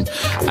Deconstruction,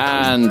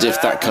 and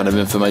if that kind of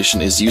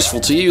information is useful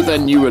to you,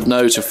 then you would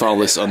know to file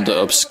this under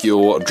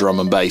obscure drum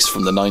and bass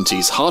from the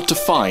 90s. Hard to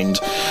find,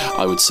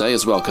 I would say,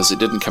 as well, because it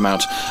didn't come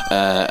out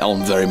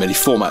on very many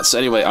formats.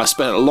 Anyway, I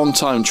spent a long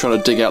time trying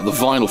to dig out the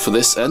vinyl for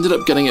this. I ended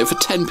up getting it for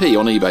 10p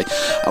on eBay.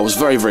 I was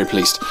very, very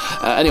pleased.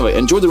 Anyway,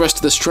 enjoy the rest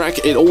of this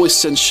track. It always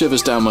sends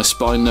shivers down my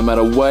spine no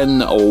matter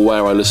when or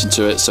where I listen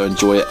to it, so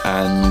enjoy it,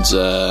 and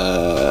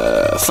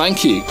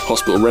thank you,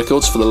 Hospital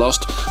Records, for the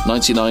last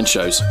 99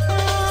 shows.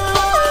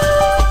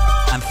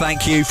 And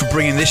thank you for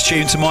bringing this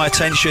tune to my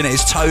attention.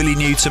 It's totally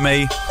new to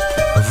me,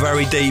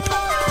 very deep,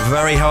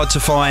 very hard to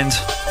find,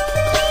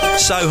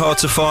 so hard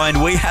to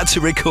find we had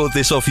to record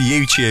this off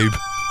YouTube.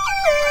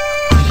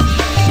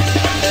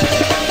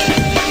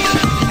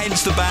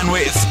 The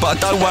bandwidth, but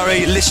don't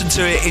worry, listen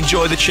to it,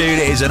 enjoy the tune.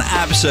 It is an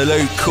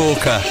absolute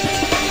corker.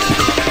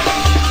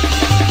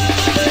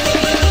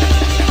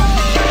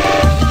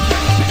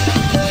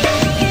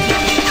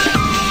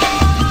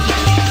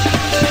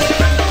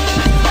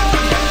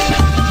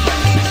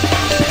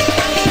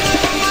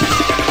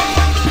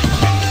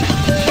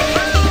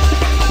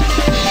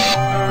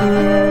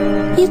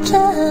 You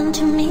turn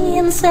to me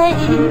and say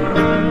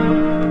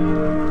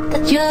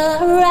that your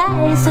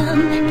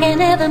horizon can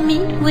never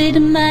meet with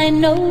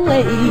mine, no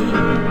way.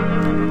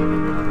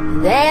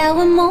 There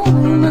were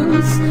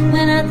moments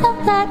when I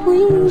thought that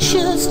we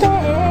should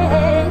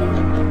stay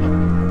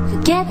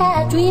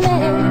together,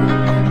 dreaming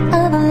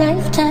of a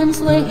lifetime's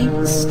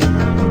waste. You're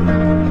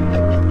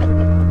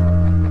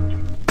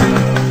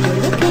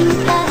looking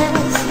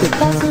past the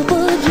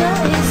possible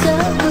joys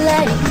of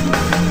life.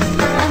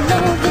 I'm no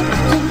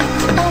victim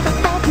of a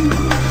pattern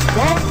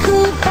that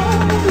could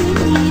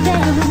hold me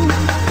down.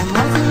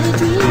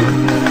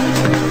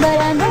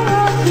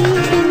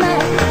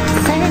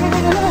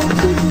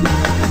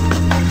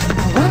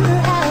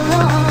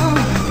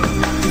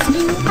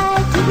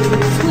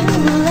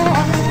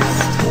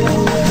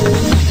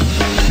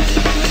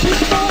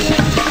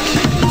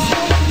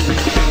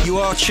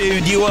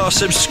 Tuned, you are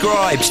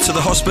subscribed to the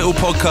Hospital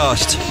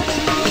Podcast.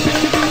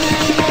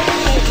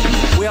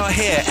 We are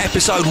here,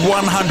 episode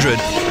 100.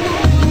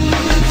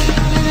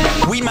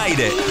 We made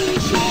it.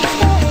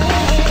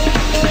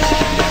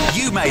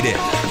 You made it.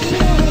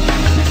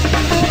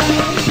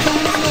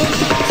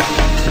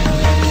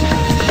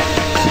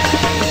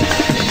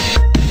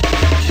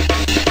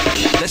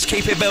 Let's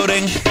keep it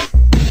building.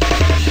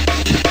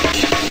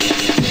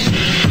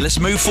 Let's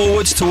move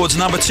forwards towards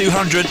number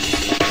 200.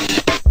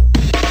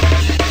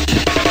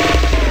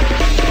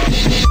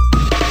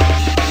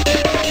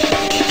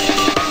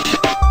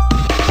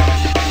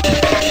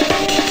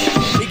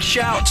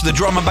 Shout out to the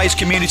drum and bass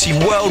community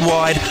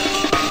worldwide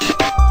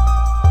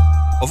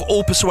of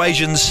all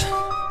persuasions.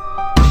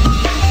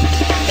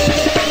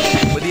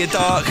 Whether you're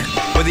dark,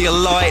 whether you're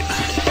light,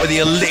 whether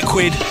you're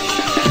liquid,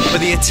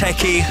 whether you're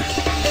techie,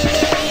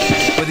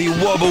 whether you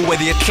wobble,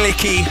 whether you're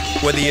clicky,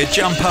 whether you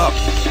jump up,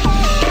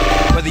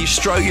 whether you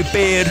stroke your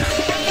beard,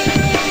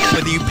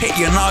 whether you pick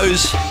your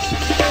nose,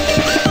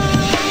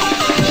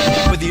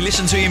 whether you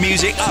listen to your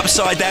music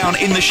upside down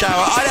in the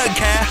shower, I don't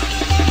care.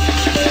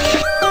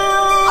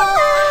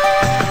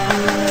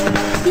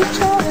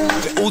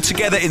 We're all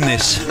together in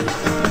this.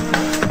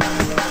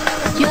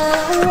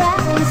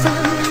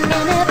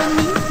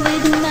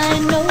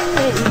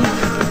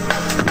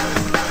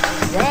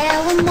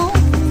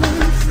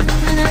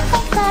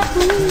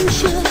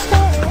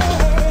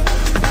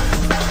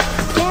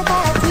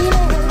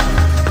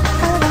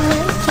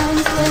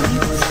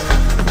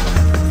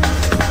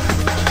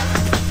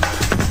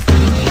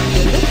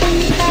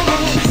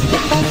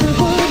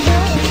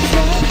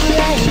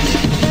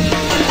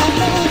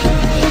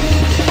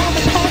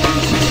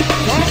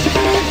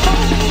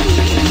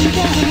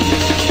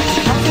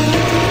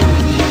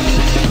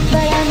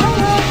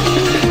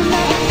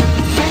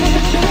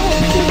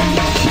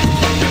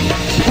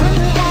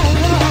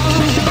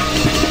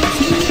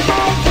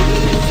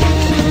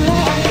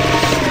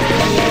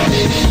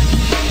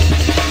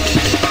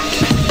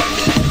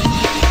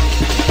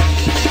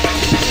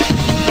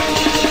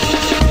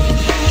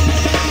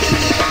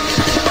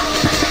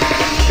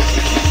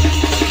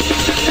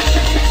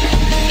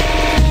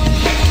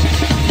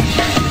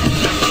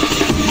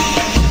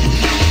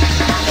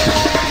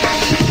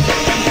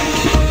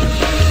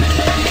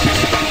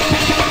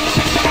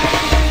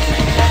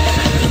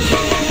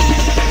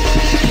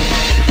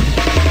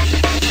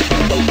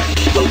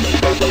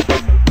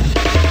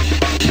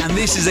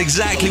 This is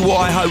exactly what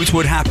I hoped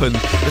would happen,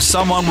 that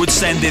someone would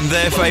send in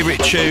their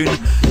favourite tune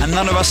and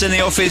none of us in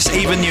the office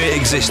even knew it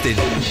existed.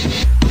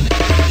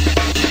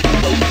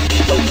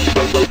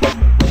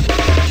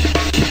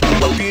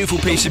 Beautiful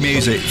piece of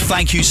music,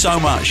 thank you so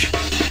much.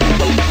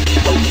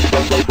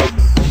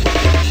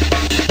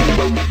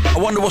 I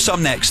wonder what's up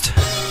next.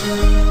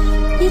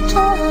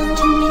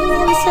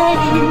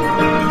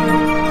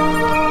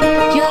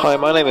 Hi,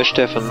 my name is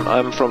Stefan,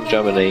 I'm from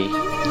Germany.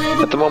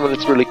 At the moment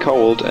it's really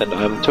cold and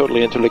I'm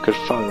totally into liquid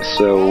funk,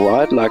 so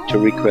I'd like to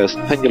request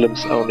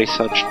Pendulum's only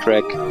such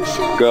track,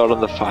 Girl on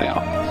the Fire.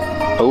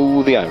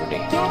 Oh, the irony.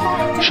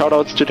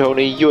 Shoutouts to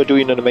Tony, you are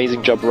doing an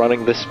amazing job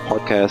running this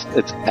podcast,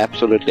 it's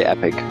absolutely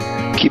epic.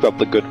 Keep up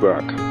the good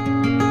work.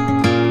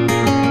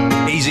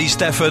 Easy,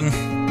 Stefan.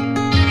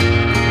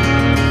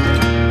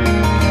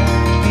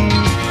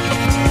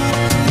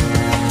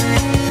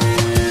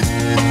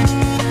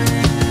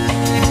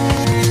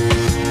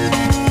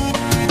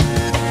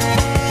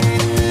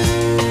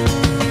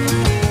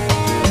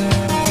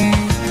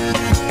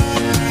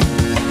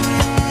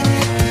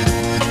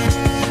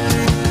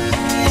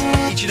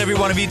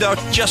 One of you, though,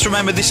 just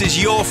remember this is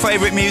your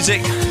favourite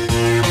music.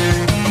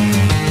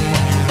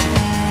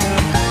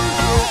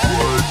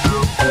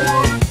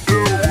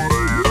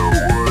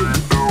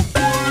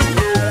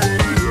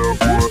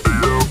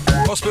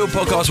 Hospital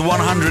Podcast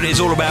 100 is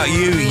all about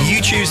you.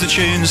 You choose the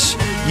tunes.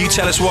 You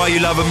tell us why you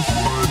love them.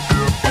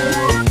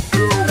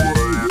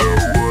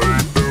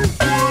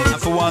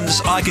 And for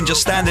once, I can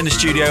just stand in the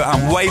studio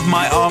and wave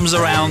my arms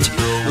around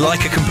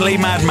like a complete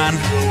madman.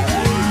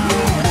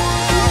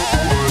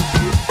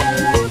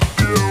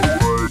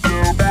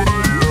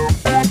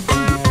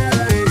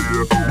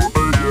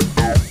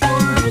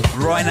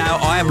 Right now,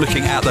 I am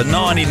looking at the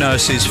Narni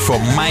Nurses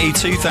from May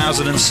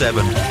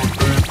 2007.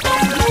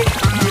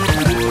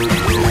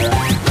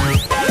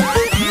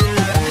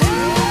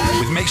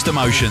 With mixed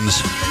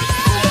emotions.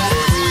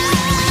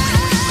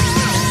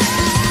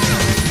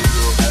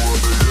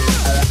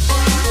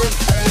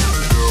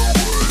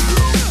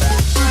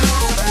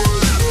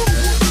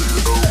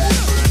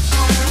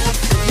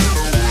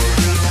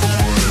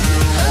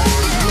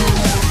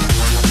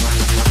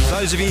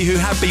 Those of you who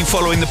have been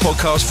following the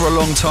podcast for a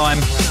long time,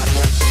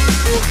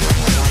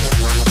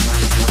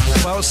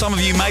 well, some of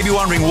you may be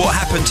wondering what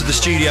happened to the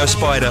Studio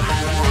Spider.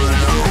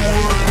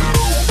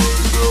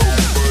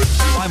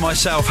 I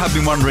myself have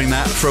been wondering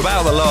that for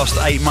about the last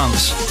 8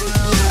 months.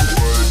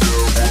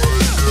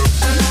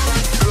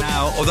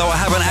 Now, although I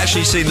haven't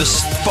actually seen the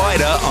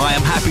spider, I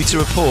am happy to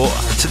report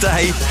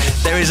today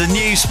there is a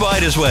new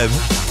spider's web.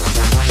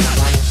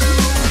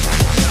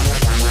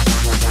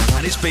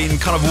 And it's been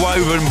kind of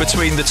woven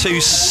between the two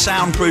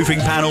soundproofing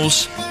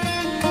panels,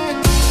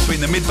 between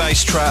the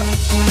mid-bass trap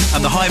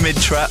and the high-mid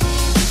trap.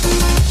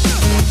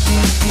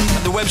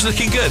 And the web's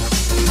looking good.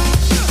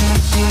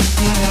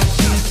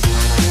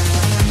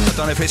 I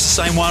don't know if it's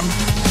the same one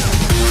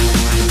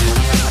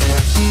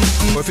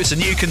or if it's a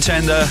new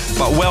contender,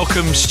 but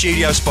welcome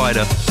Studio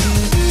Spider.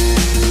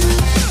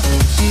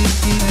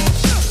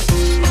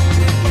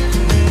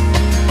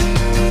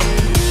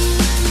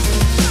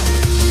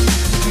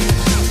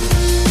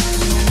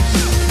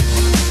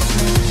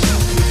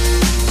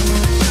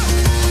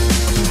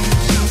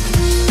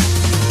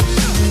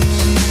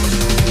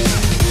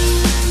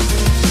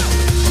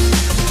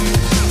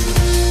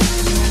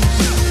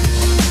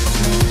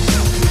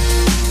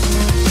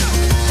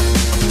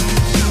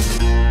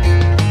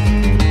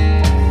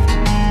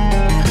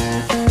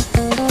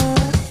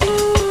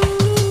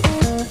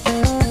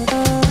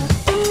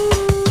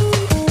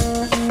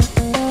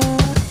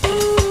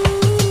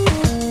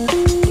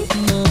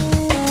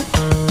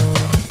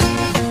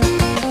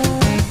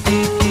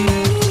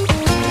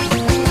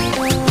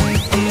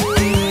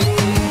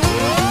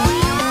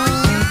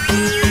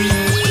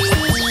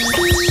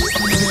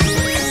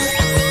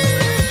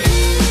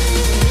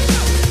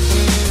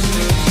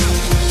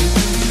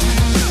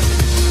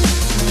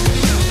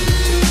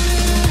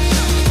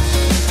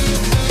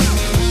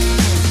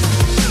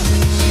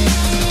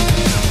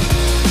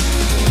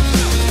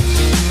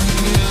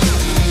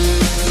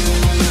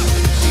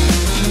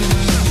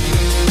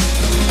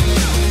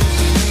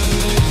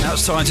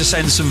 it's time to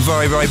send some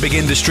very, very big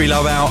industry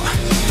love out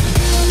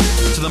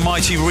to the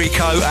mighty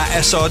Rico at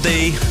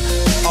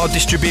SRD, our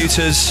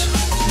distributors,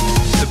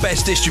 the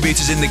best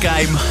distributors in the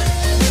game.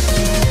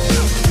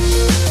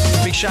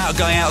 Big shout out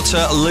going out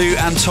to Lou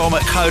and Tom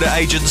at Coda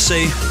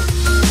Agency.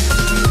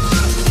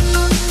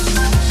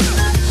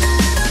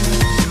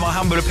 In my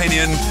humble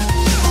opinion,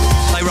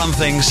 they run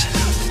things.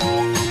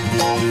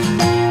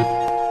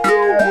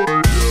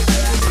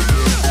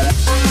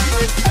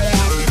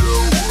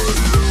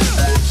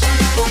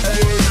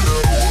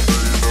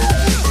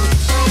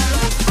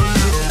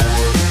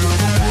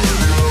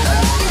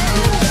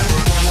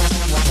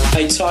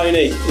 Hey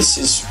Tony, this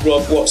is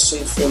Rob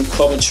Watson from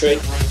Coventry.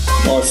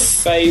 My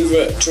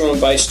favourite drum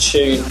and bass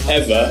tune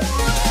ever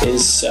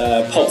is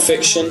Pulp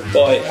Fiction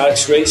by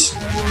Alex Reese.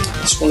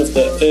 It's one of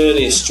the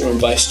earliest drum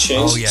and bass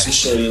tunes, as I'm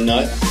sure you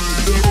know.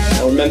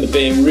 I remember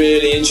being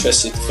really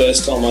interested the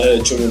first time I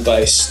heard drum and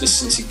bass,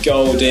 listening to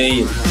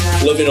Goldie,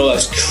 loving all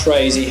those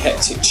crazy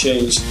hectic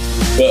tunes,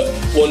 but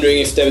wondering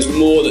if there was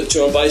more that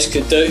drum and bass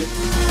could do.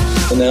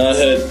 And then I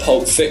heard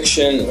Pulp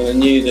Fiction and I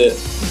knew that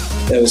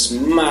there was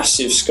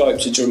massive scope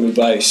to drum and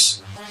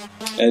bass,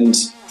 and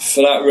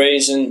for that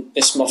reason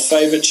it's my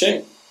favourite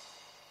tune.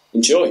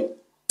 Enjoy.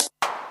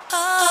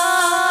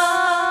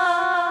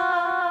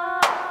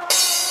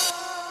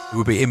 It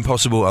would be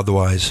impossible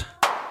otherwise.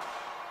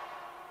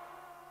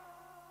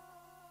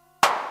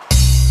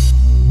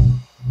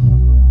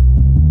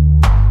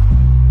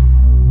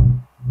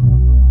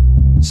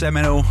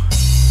 Seminal.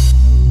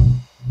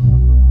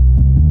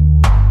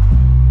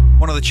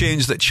 One of the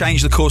tunes that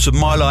changed the course of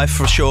my life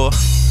for sure.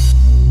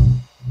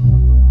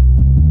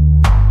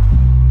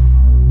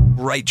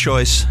 Great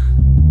choice.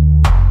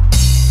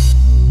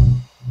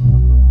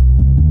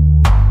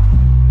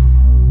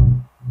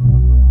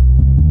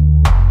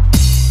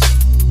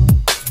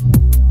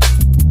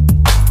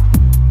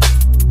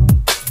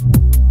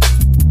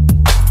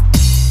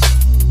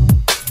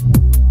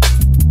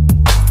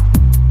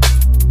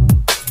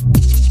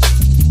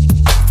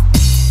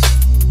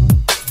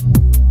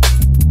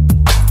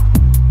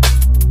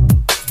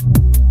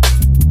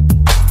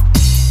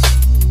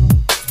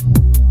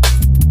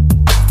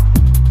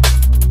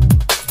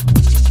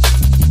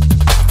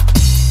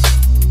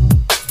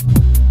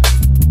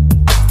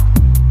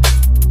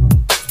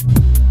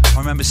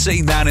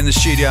 Sitting down in the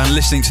studio and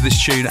listening to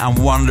this tune and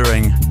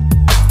wondering,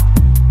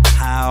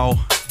 how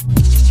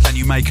can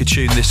you make a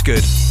tune this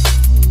good?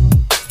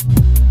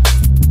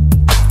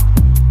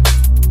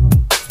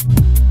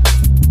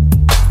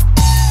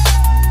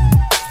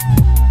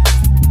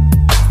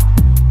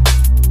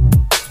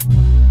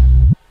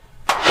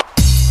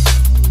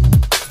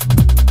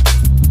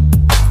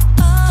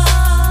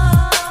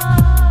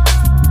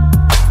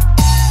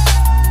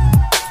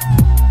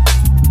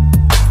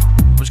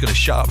 I'm just going to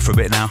shut up for a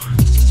bit now.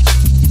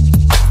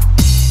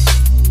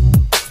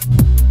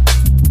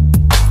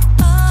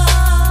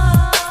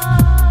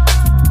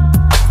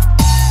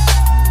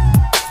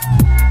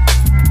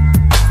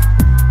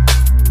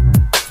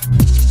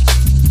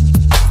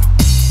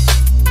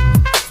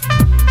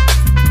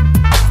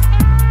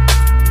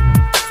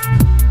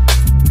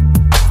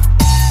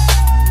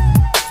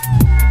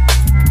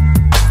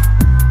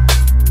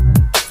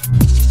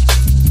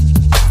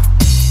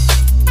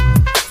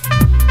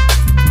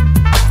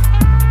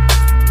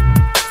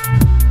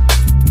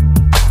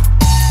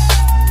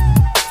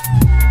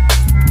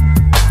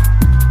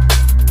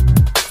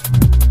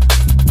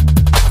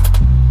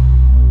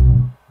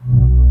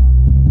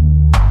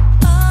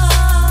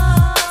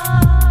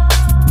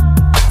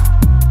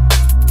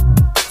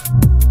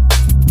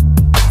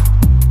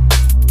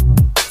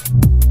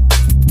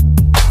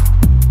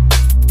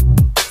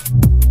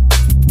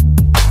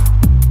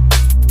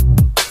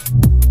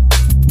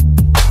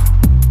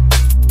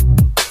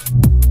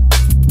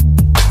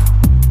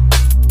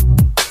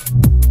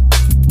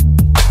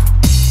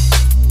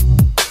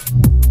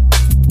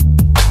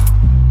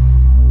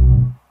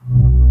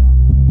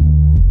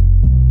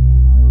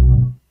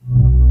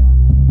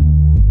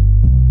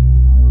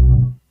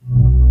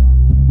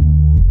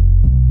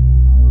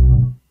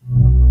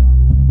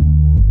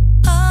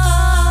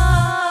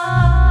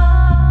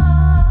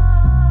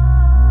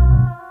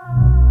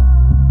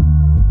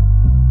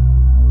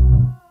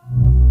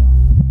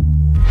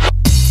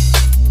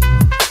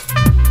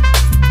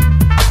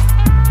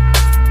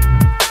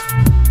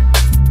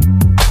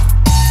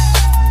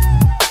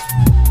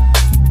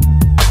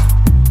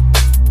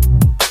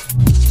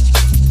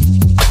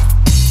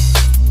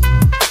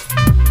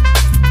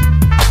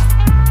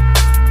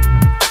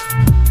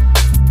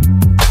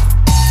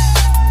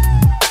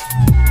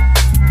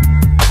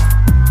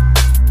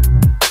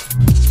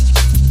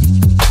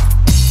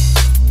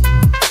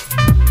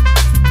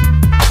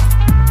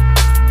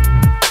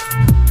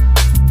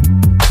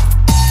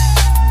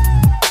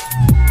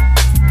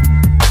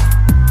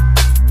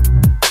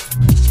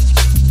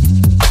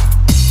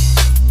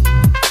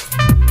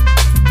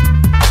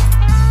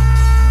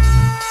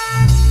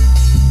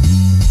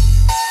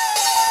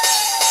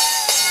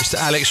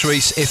 Alex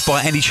Reese, if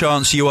by any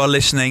chance you are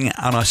listening,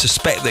 and I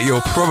suspect that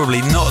you're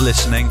probably not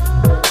listening,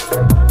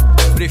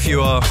 But if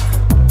you are,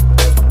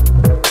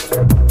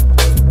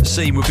 the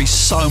scene would be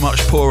so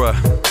much poorer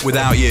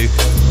without you.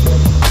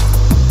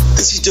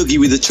 This is Dougie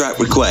with a track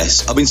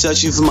request. I've been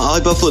searching for my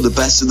iPod for the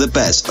best of the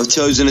best. I've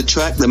chosen a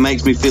track that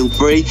makes me feel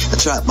free, a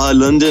track by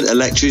London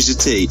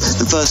Electricity.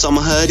 The first time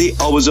I heard it,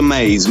 I was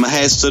amazed. My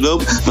hair stood up,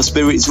 my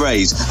spirits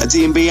raised. A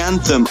D&B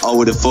anthem, I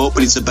would have thought,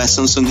 but it's the best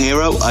unsung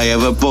hero I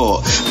ever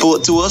bought.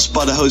 Brought to us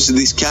by the host of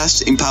this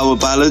cast in Power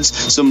Ballads,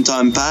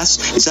 Sometime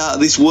Past. It's out of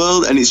this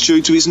world and it's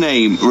true to its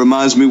name.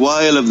 Reminds me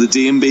why I love the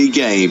D&B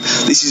game.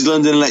 This is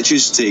London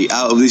Electricity,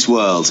 Out of This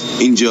World.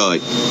 Enjoy.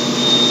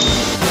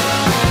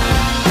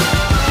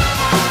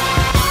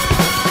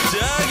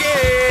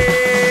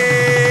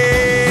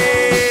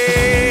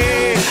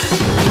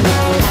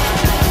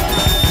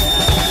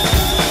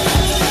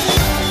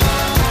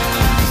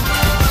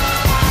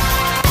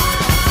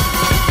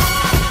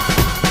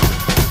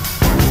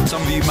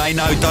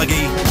 Know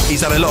Dougie,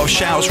 he's had a lot of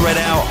shouts read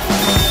out,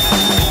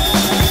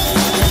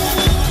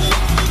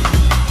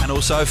 and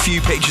also a few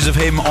pictures of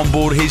him on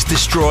board his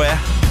destroyer.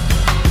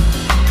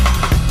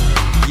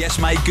 Yes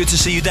mate, good to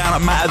see you down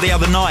at Matter the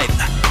other night.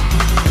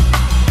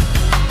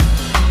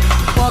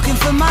 Walking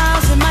for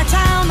miles in my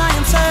town, I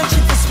am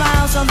searching for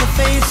smiles on the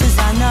faces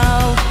I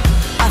know.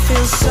 I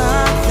feel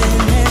something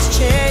has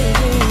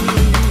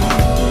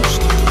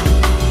changed.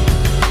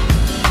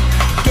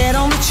 Get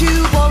on the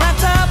tube, all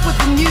wrapped up with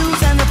the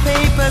news and the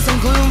papers and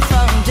gloom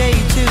from day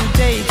to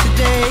day to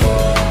day.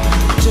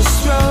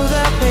 Just throw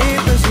the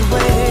papers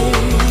away,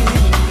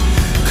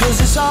 'cause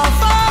it's all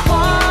for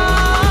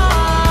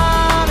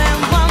one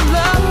and one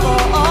love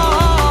for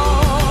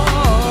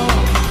all.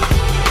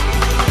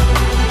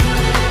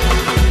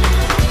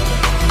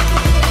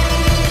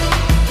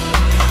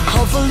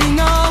 Hopefully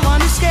no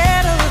one is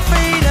scared or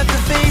afraid of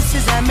the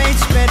faces that make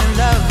spreading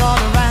love all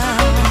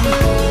around.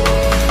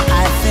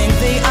 I think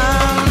they understand.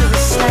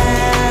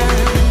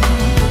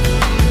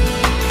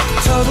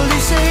 Totally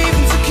safe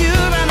and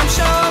secure, and I'm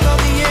sure all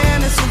the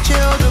innocent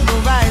children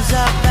will rise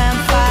up and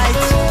fight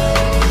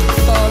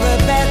for a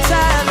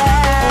better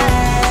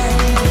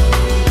land.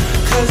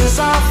 'Cause it's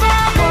all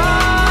for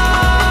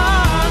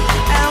one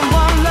and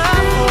one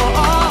love for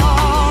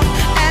all.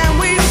 And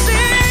we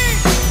sing,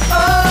 oh,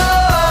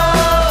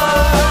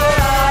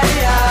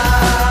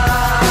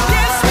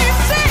 yes we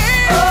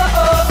sing, oh,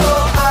 ba, ba,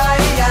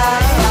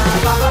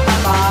 ba,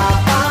 ba.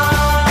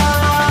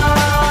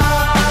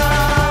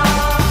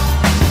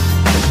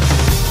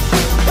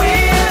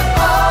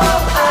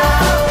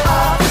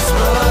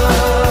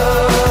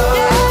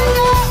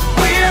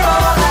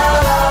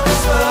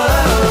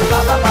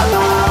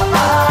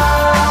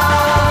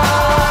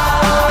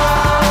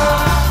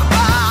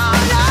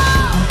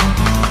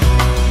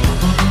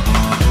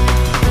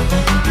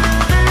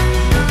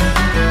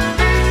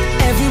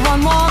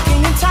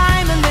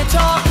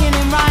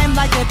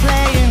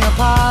 Playing a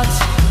part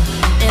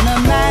in a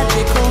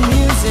magical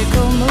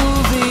musical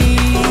movie.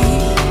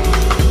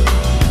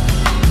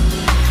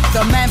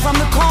 The man from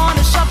the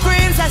corner shop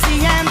grins as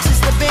he enters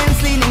the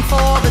bins, leaning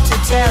forward to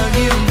tell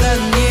you the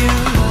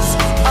news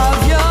of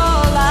your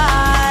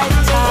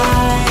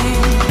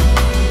lifetime.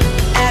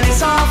 And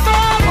it's all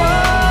for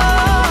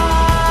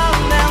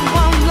one and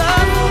one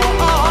love for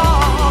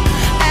all.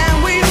 And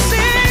we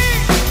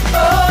sing, oh,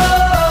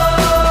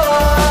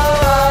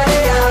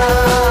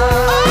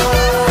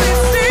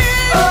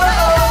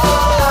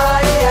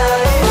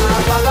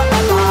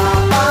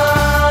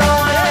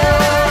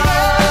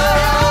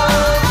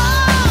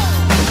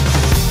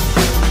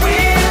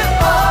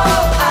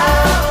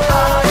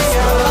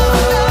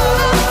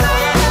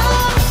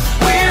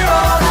 we're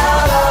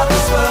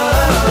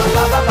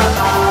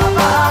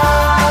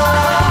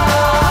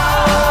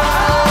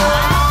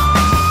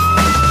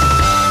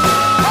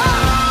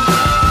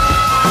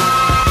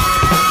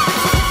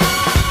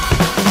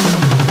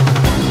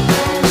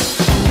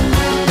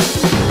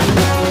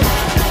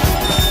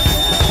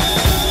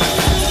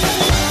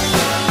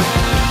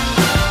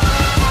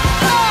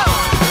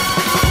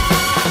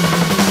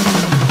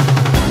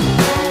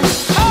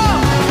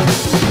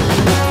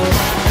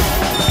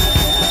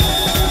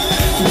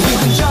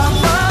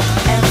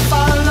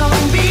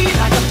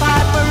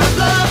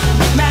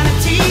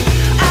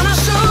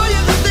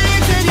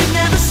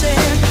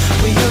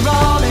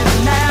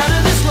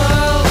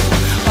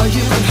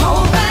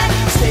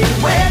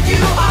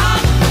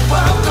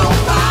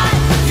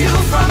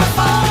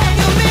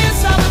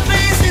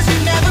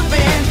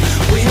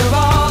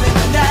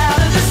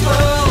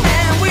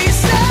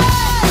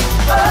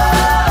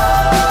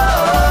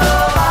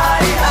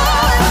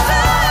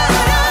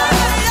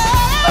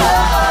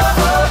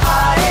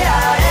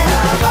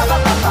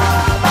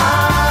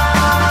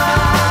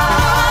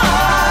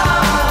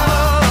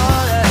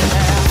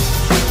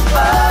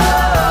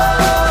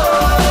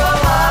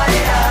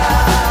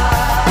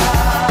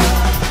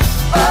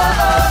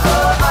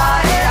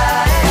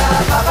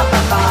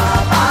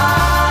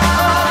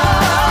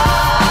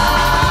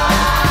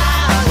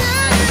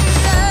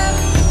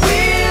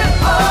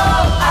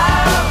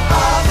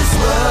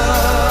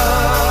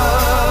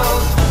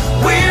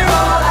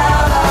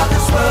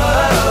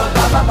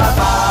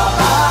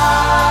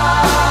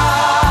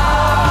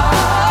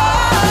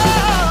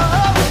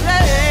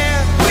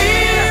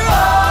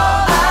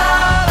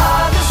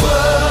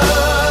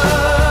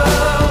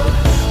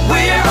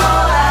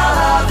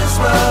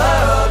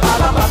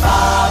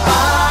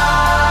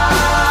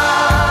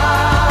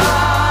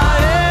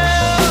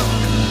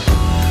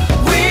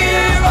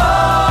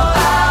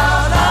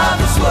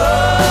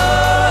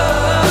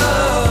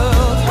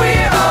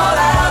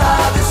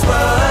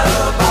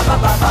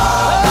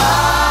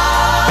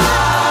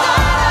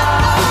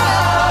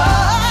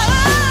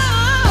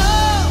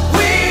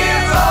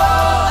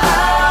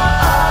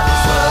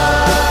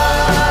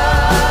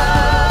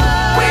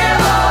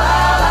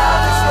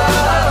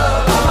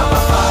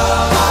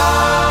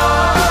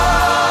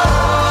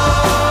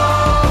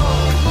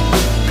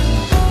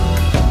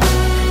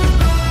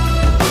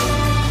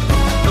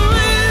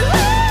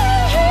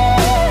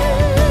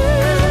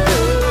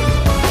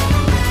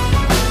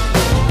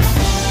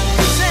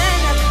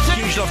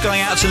love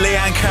going out to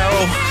Leanne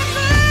Carroll,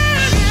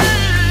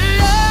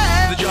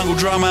 the Jungle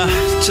Drummer,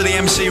 to the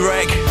MC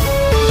Reg,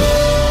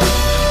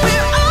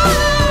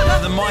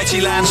 the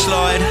Mighty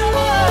Landslide,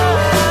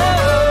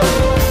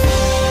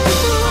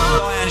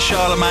 Diane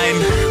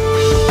Charlemagne,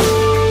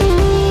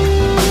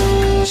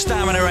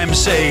 Stamina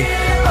MC,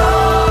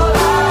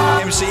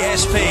 MC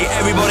SP,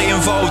 everybody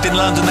involved in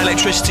London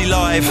Electricity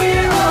Live.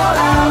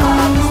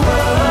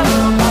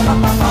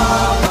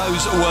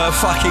 Those were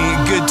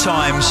fucking good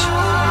times.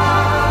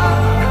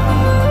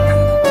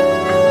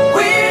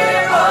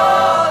 We're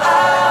all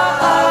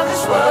out of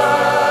this world.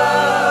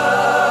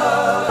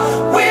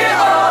 We're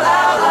all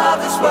out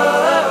of this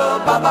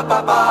world. Ba, ba,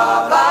 ba,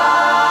 ba, ba.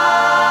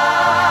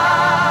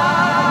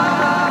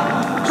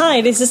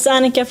 Hi, this is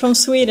Annika from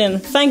Sweden.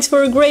 Thanks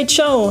for a great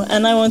show,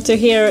 and I want to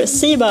hear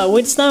Siba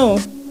with Snow.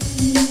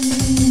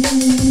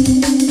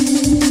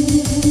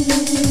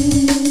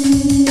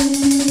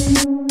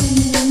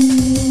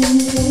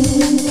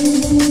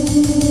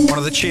 One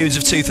of the tunes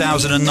of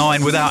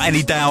 2009, without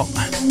any doubt.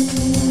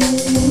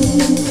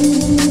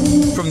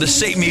 From the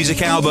Sick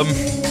Music album.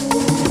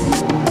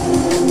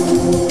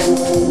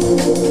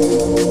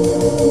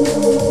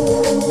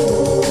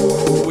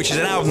 Which is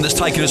an album that's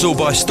taken us all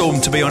by storm,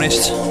 to be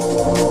honest.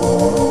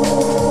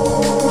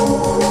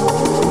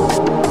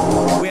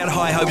 We had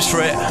high hopes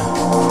for it.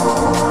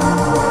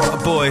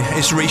 But boy,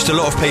 it's reached a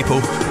lot of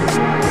people.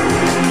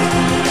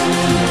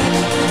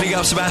 Big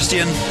up,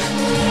 Sebastian.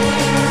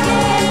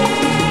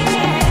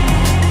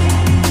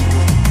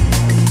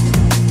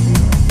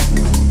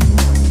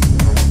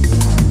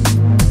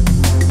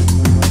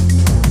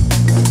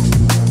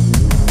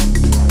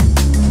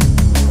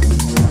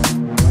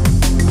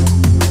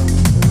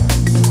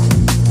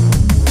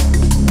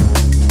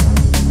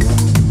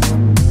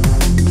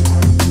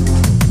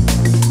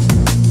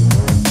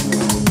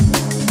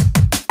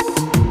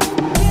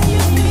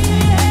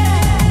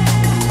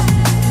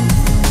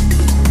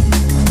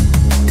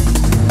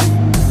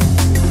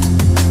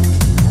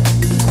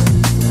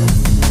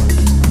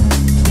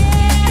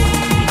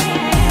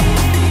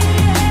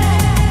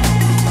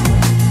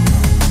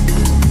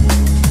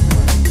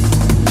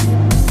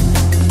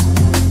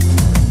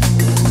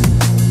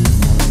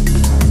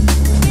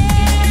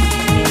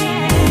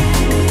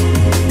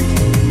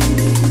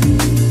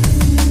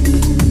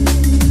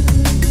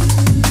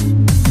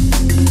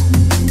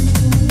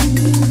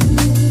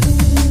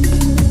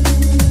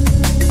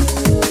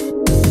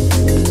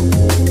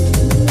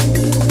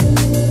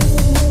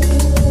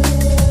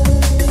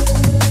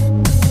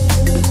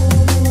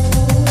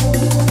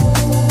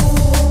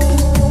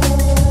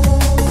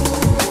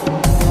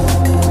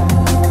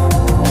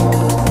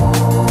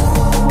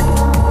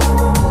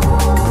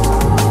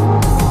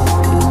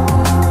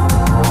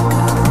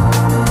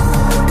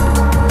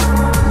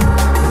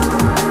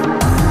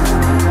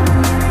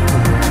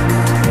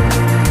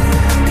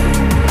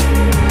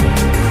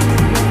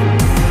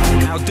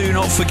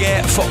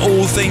 For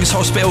all things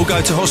hospital,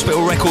 go to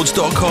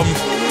hospitalrecords.com.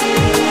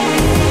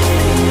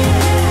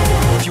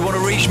 If you want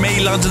to reach me,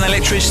 London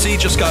Electricity,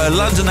 just go to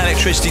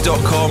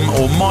londonelectricity.com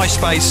or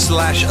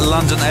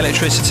MySpace/London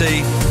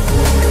Electricity.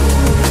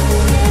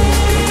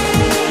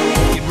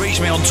 You can reach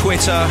me on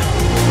Twitter,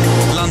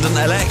 London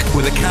Elec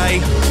with a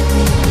K.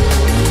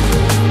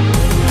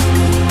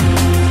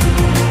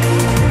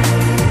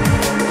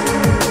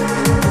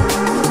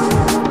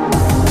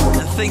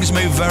 Things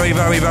move very,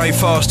 very, very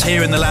fast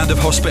here in the land of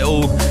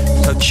hospital,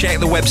 so check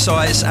the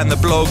websites and the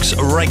blogs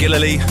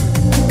regularly.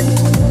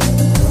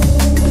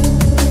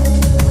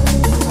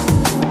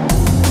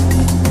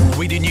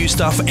 We do new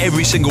stuff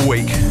every single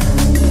week.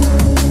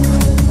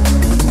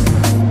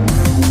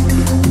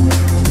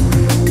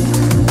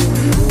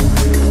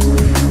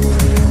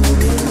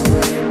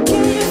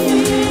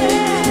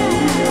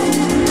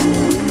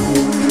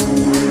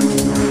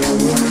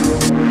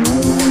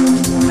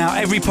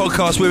 Every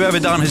podcast we've ever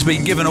done has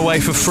been given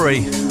away for free.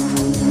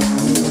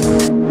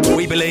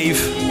 We believe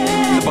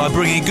that by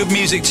bringing good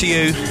music to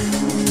you,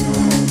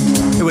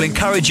 it will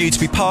encourage you to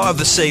be part of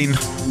the scene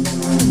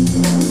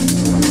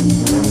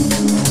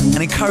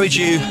and encourage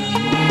you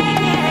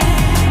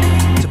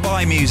to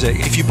buy music.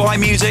 If you buy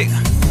music,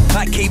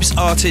 that keeps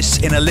artists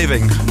in a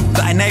living,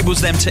 that enables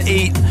them to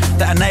eat,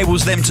 that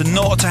enables them to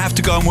not to have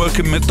to go and work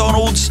at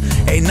McDonald's,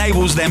 it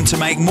enables them to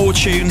make more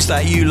tunes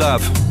that you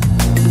love.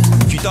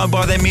 If you don't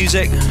buy their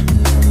music,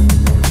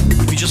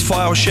 if you just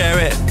file share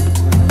it,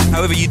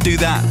 however you do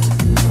that,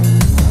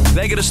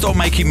 they're going to stop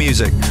making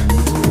music.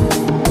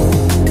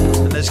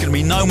 And there's going to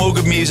be no more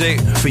good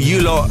music for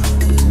you lot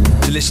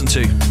to listen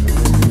to.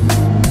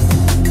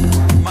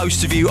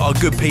 Most of you are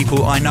good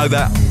people, I know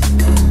that.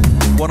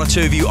 One or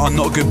two of you are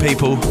not good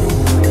people.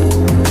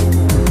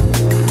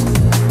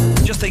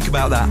 Just think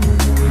about that.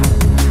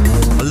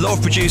 A lot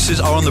of producers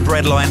are on the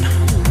breadline.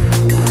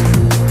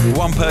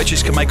 One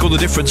purchase can make all the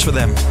difference for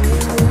them.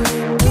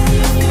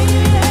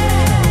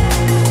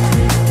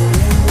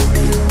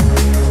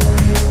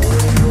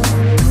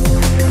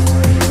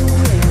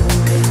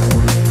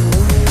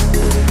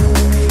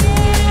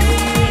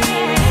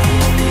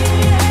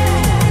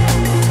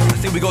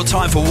 got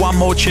time for one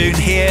more tune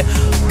here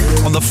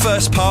on the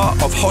first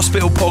part of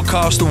Hospital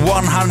Podcast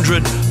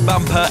 100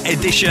 Bumper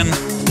Edition.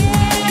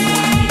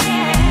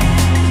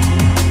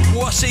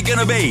 What's it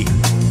gonna be?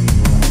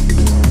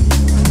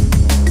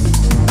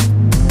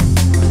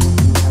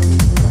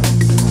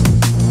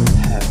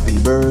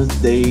 Happy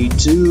birthday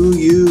to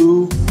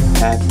you.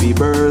 Happy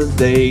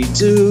birthday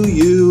to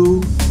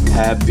you.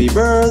 Happy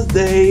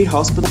birthday,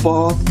 Hospital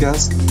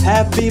Podcast.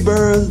 Happy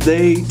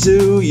birthday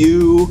to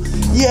you.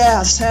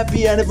 Yes,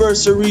 happy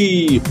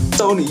anniversary.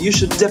 Tony, you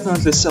should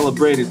definitely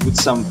celebrate it with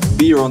some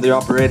beer on the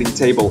operating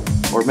table,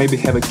 or maybe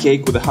have a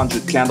cake with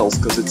 100 candles,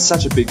 because it's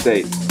such a big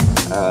day.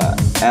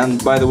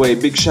 And by the way,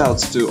 big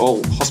shouts to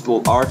all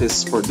hospital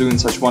artists for doing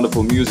such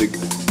wonderful music,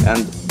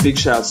 and big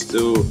shouts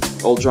to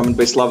all drum and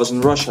bass lovers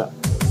in Russia.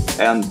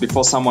 And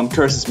before someone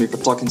curses me for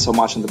talking so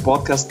much on the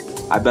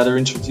podcast, I better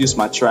introduce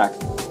my track.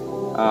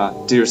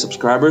 Dear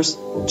subscribers,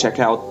 check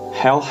out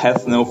Hell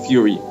Hath No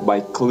Fury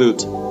by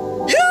Klute.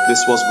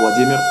 This was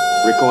Vladimir,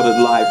 recorded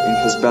live in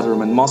his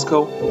bedroom in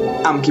Moscow.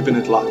 I'm keeping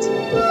it locked. Woo!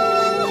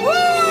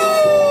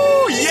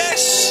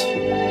 Yes!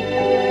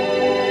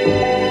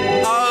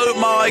 Oh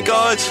my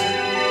god!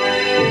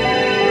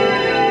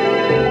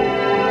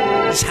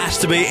 This has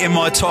to be in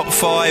my top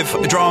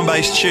 5 drum and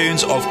bass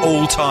tunes of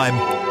all time.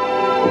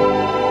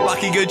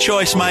 Lucky good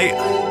choice, mate.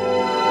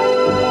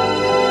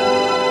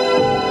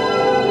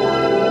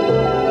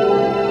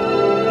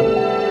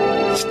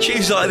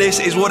 Tunes like this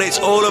is what it's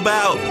all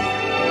about.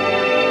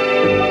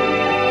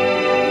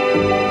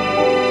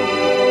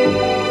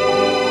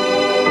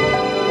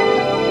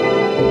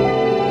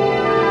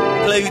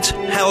 Klute,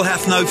 Hell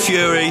Hath No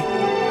Fury.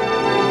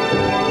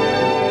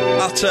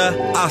 Utter,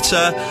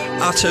 utter,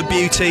 utter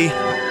beauty.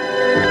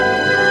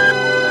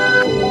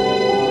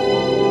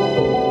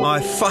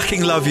 I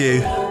fucking love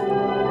you.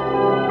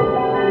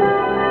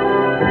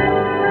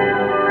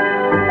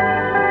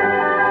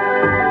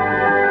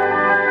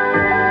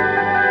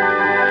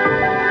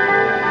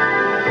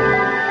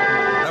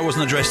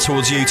 Wasn't addressed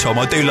towards you, Tom.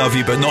 I do love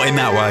you, but not in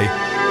that way.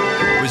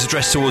 It was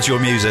addressed towards your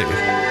music.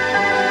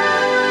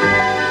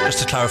 Just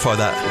to clarify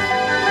that.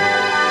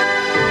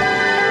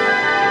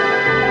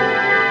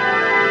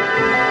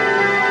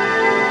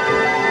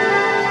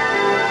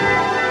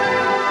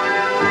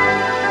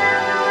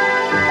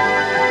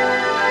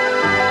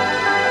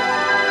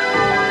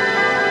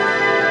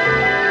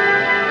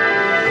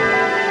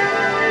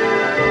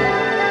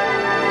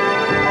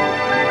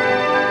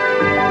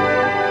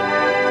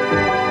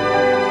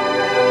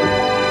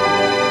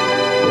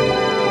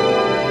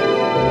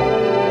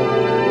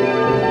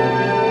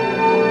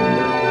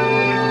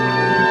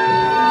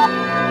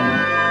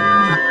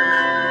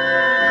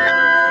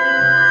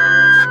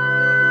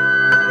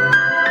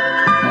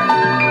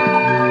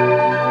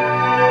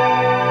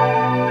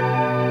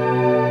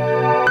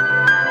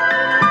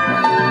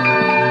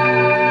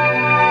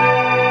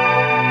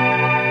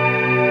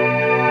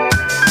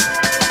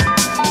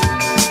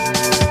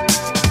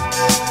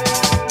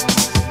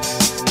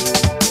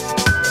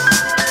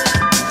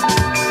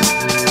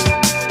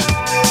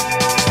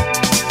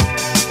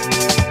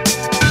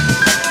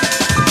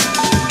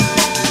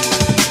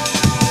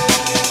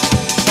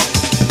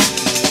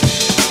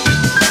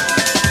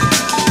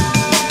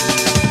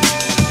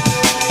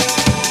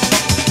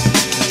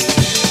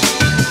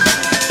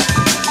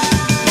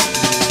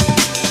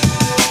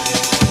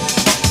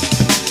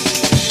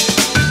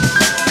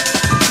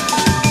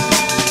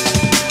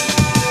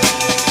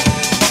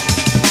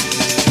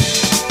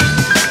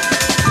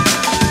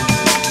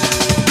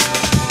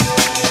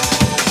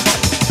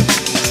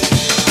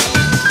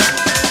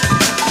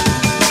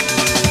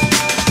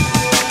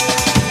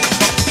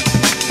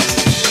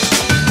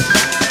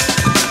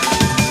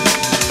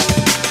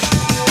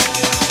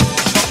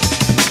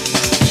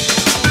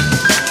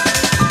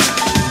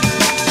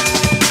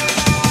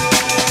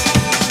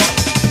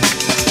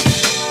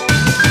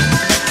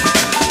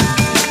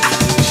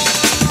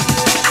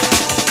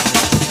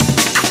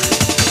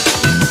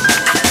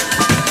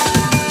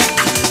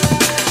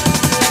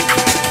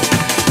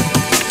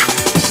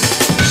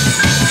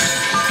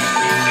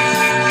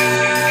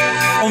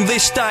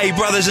 Day,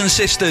 brothers and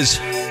sisters,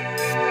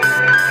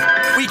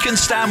 we can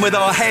stand with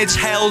our heads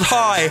held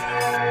high.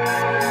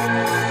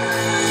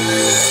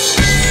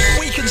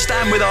 We can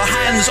stand with our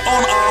hands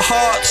on our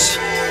hearts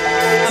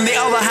and the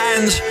other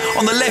hand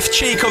on the left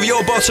cheek of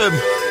your bottom.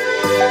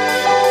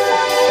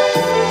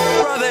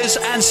 Brothers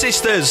and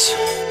sisters,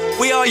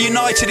 we are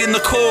united in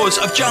the cause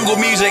of jungle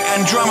music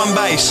and drum and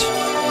bass.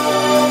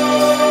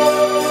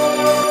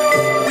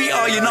 We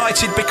are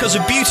united because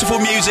of beautiful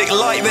music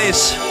like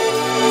this.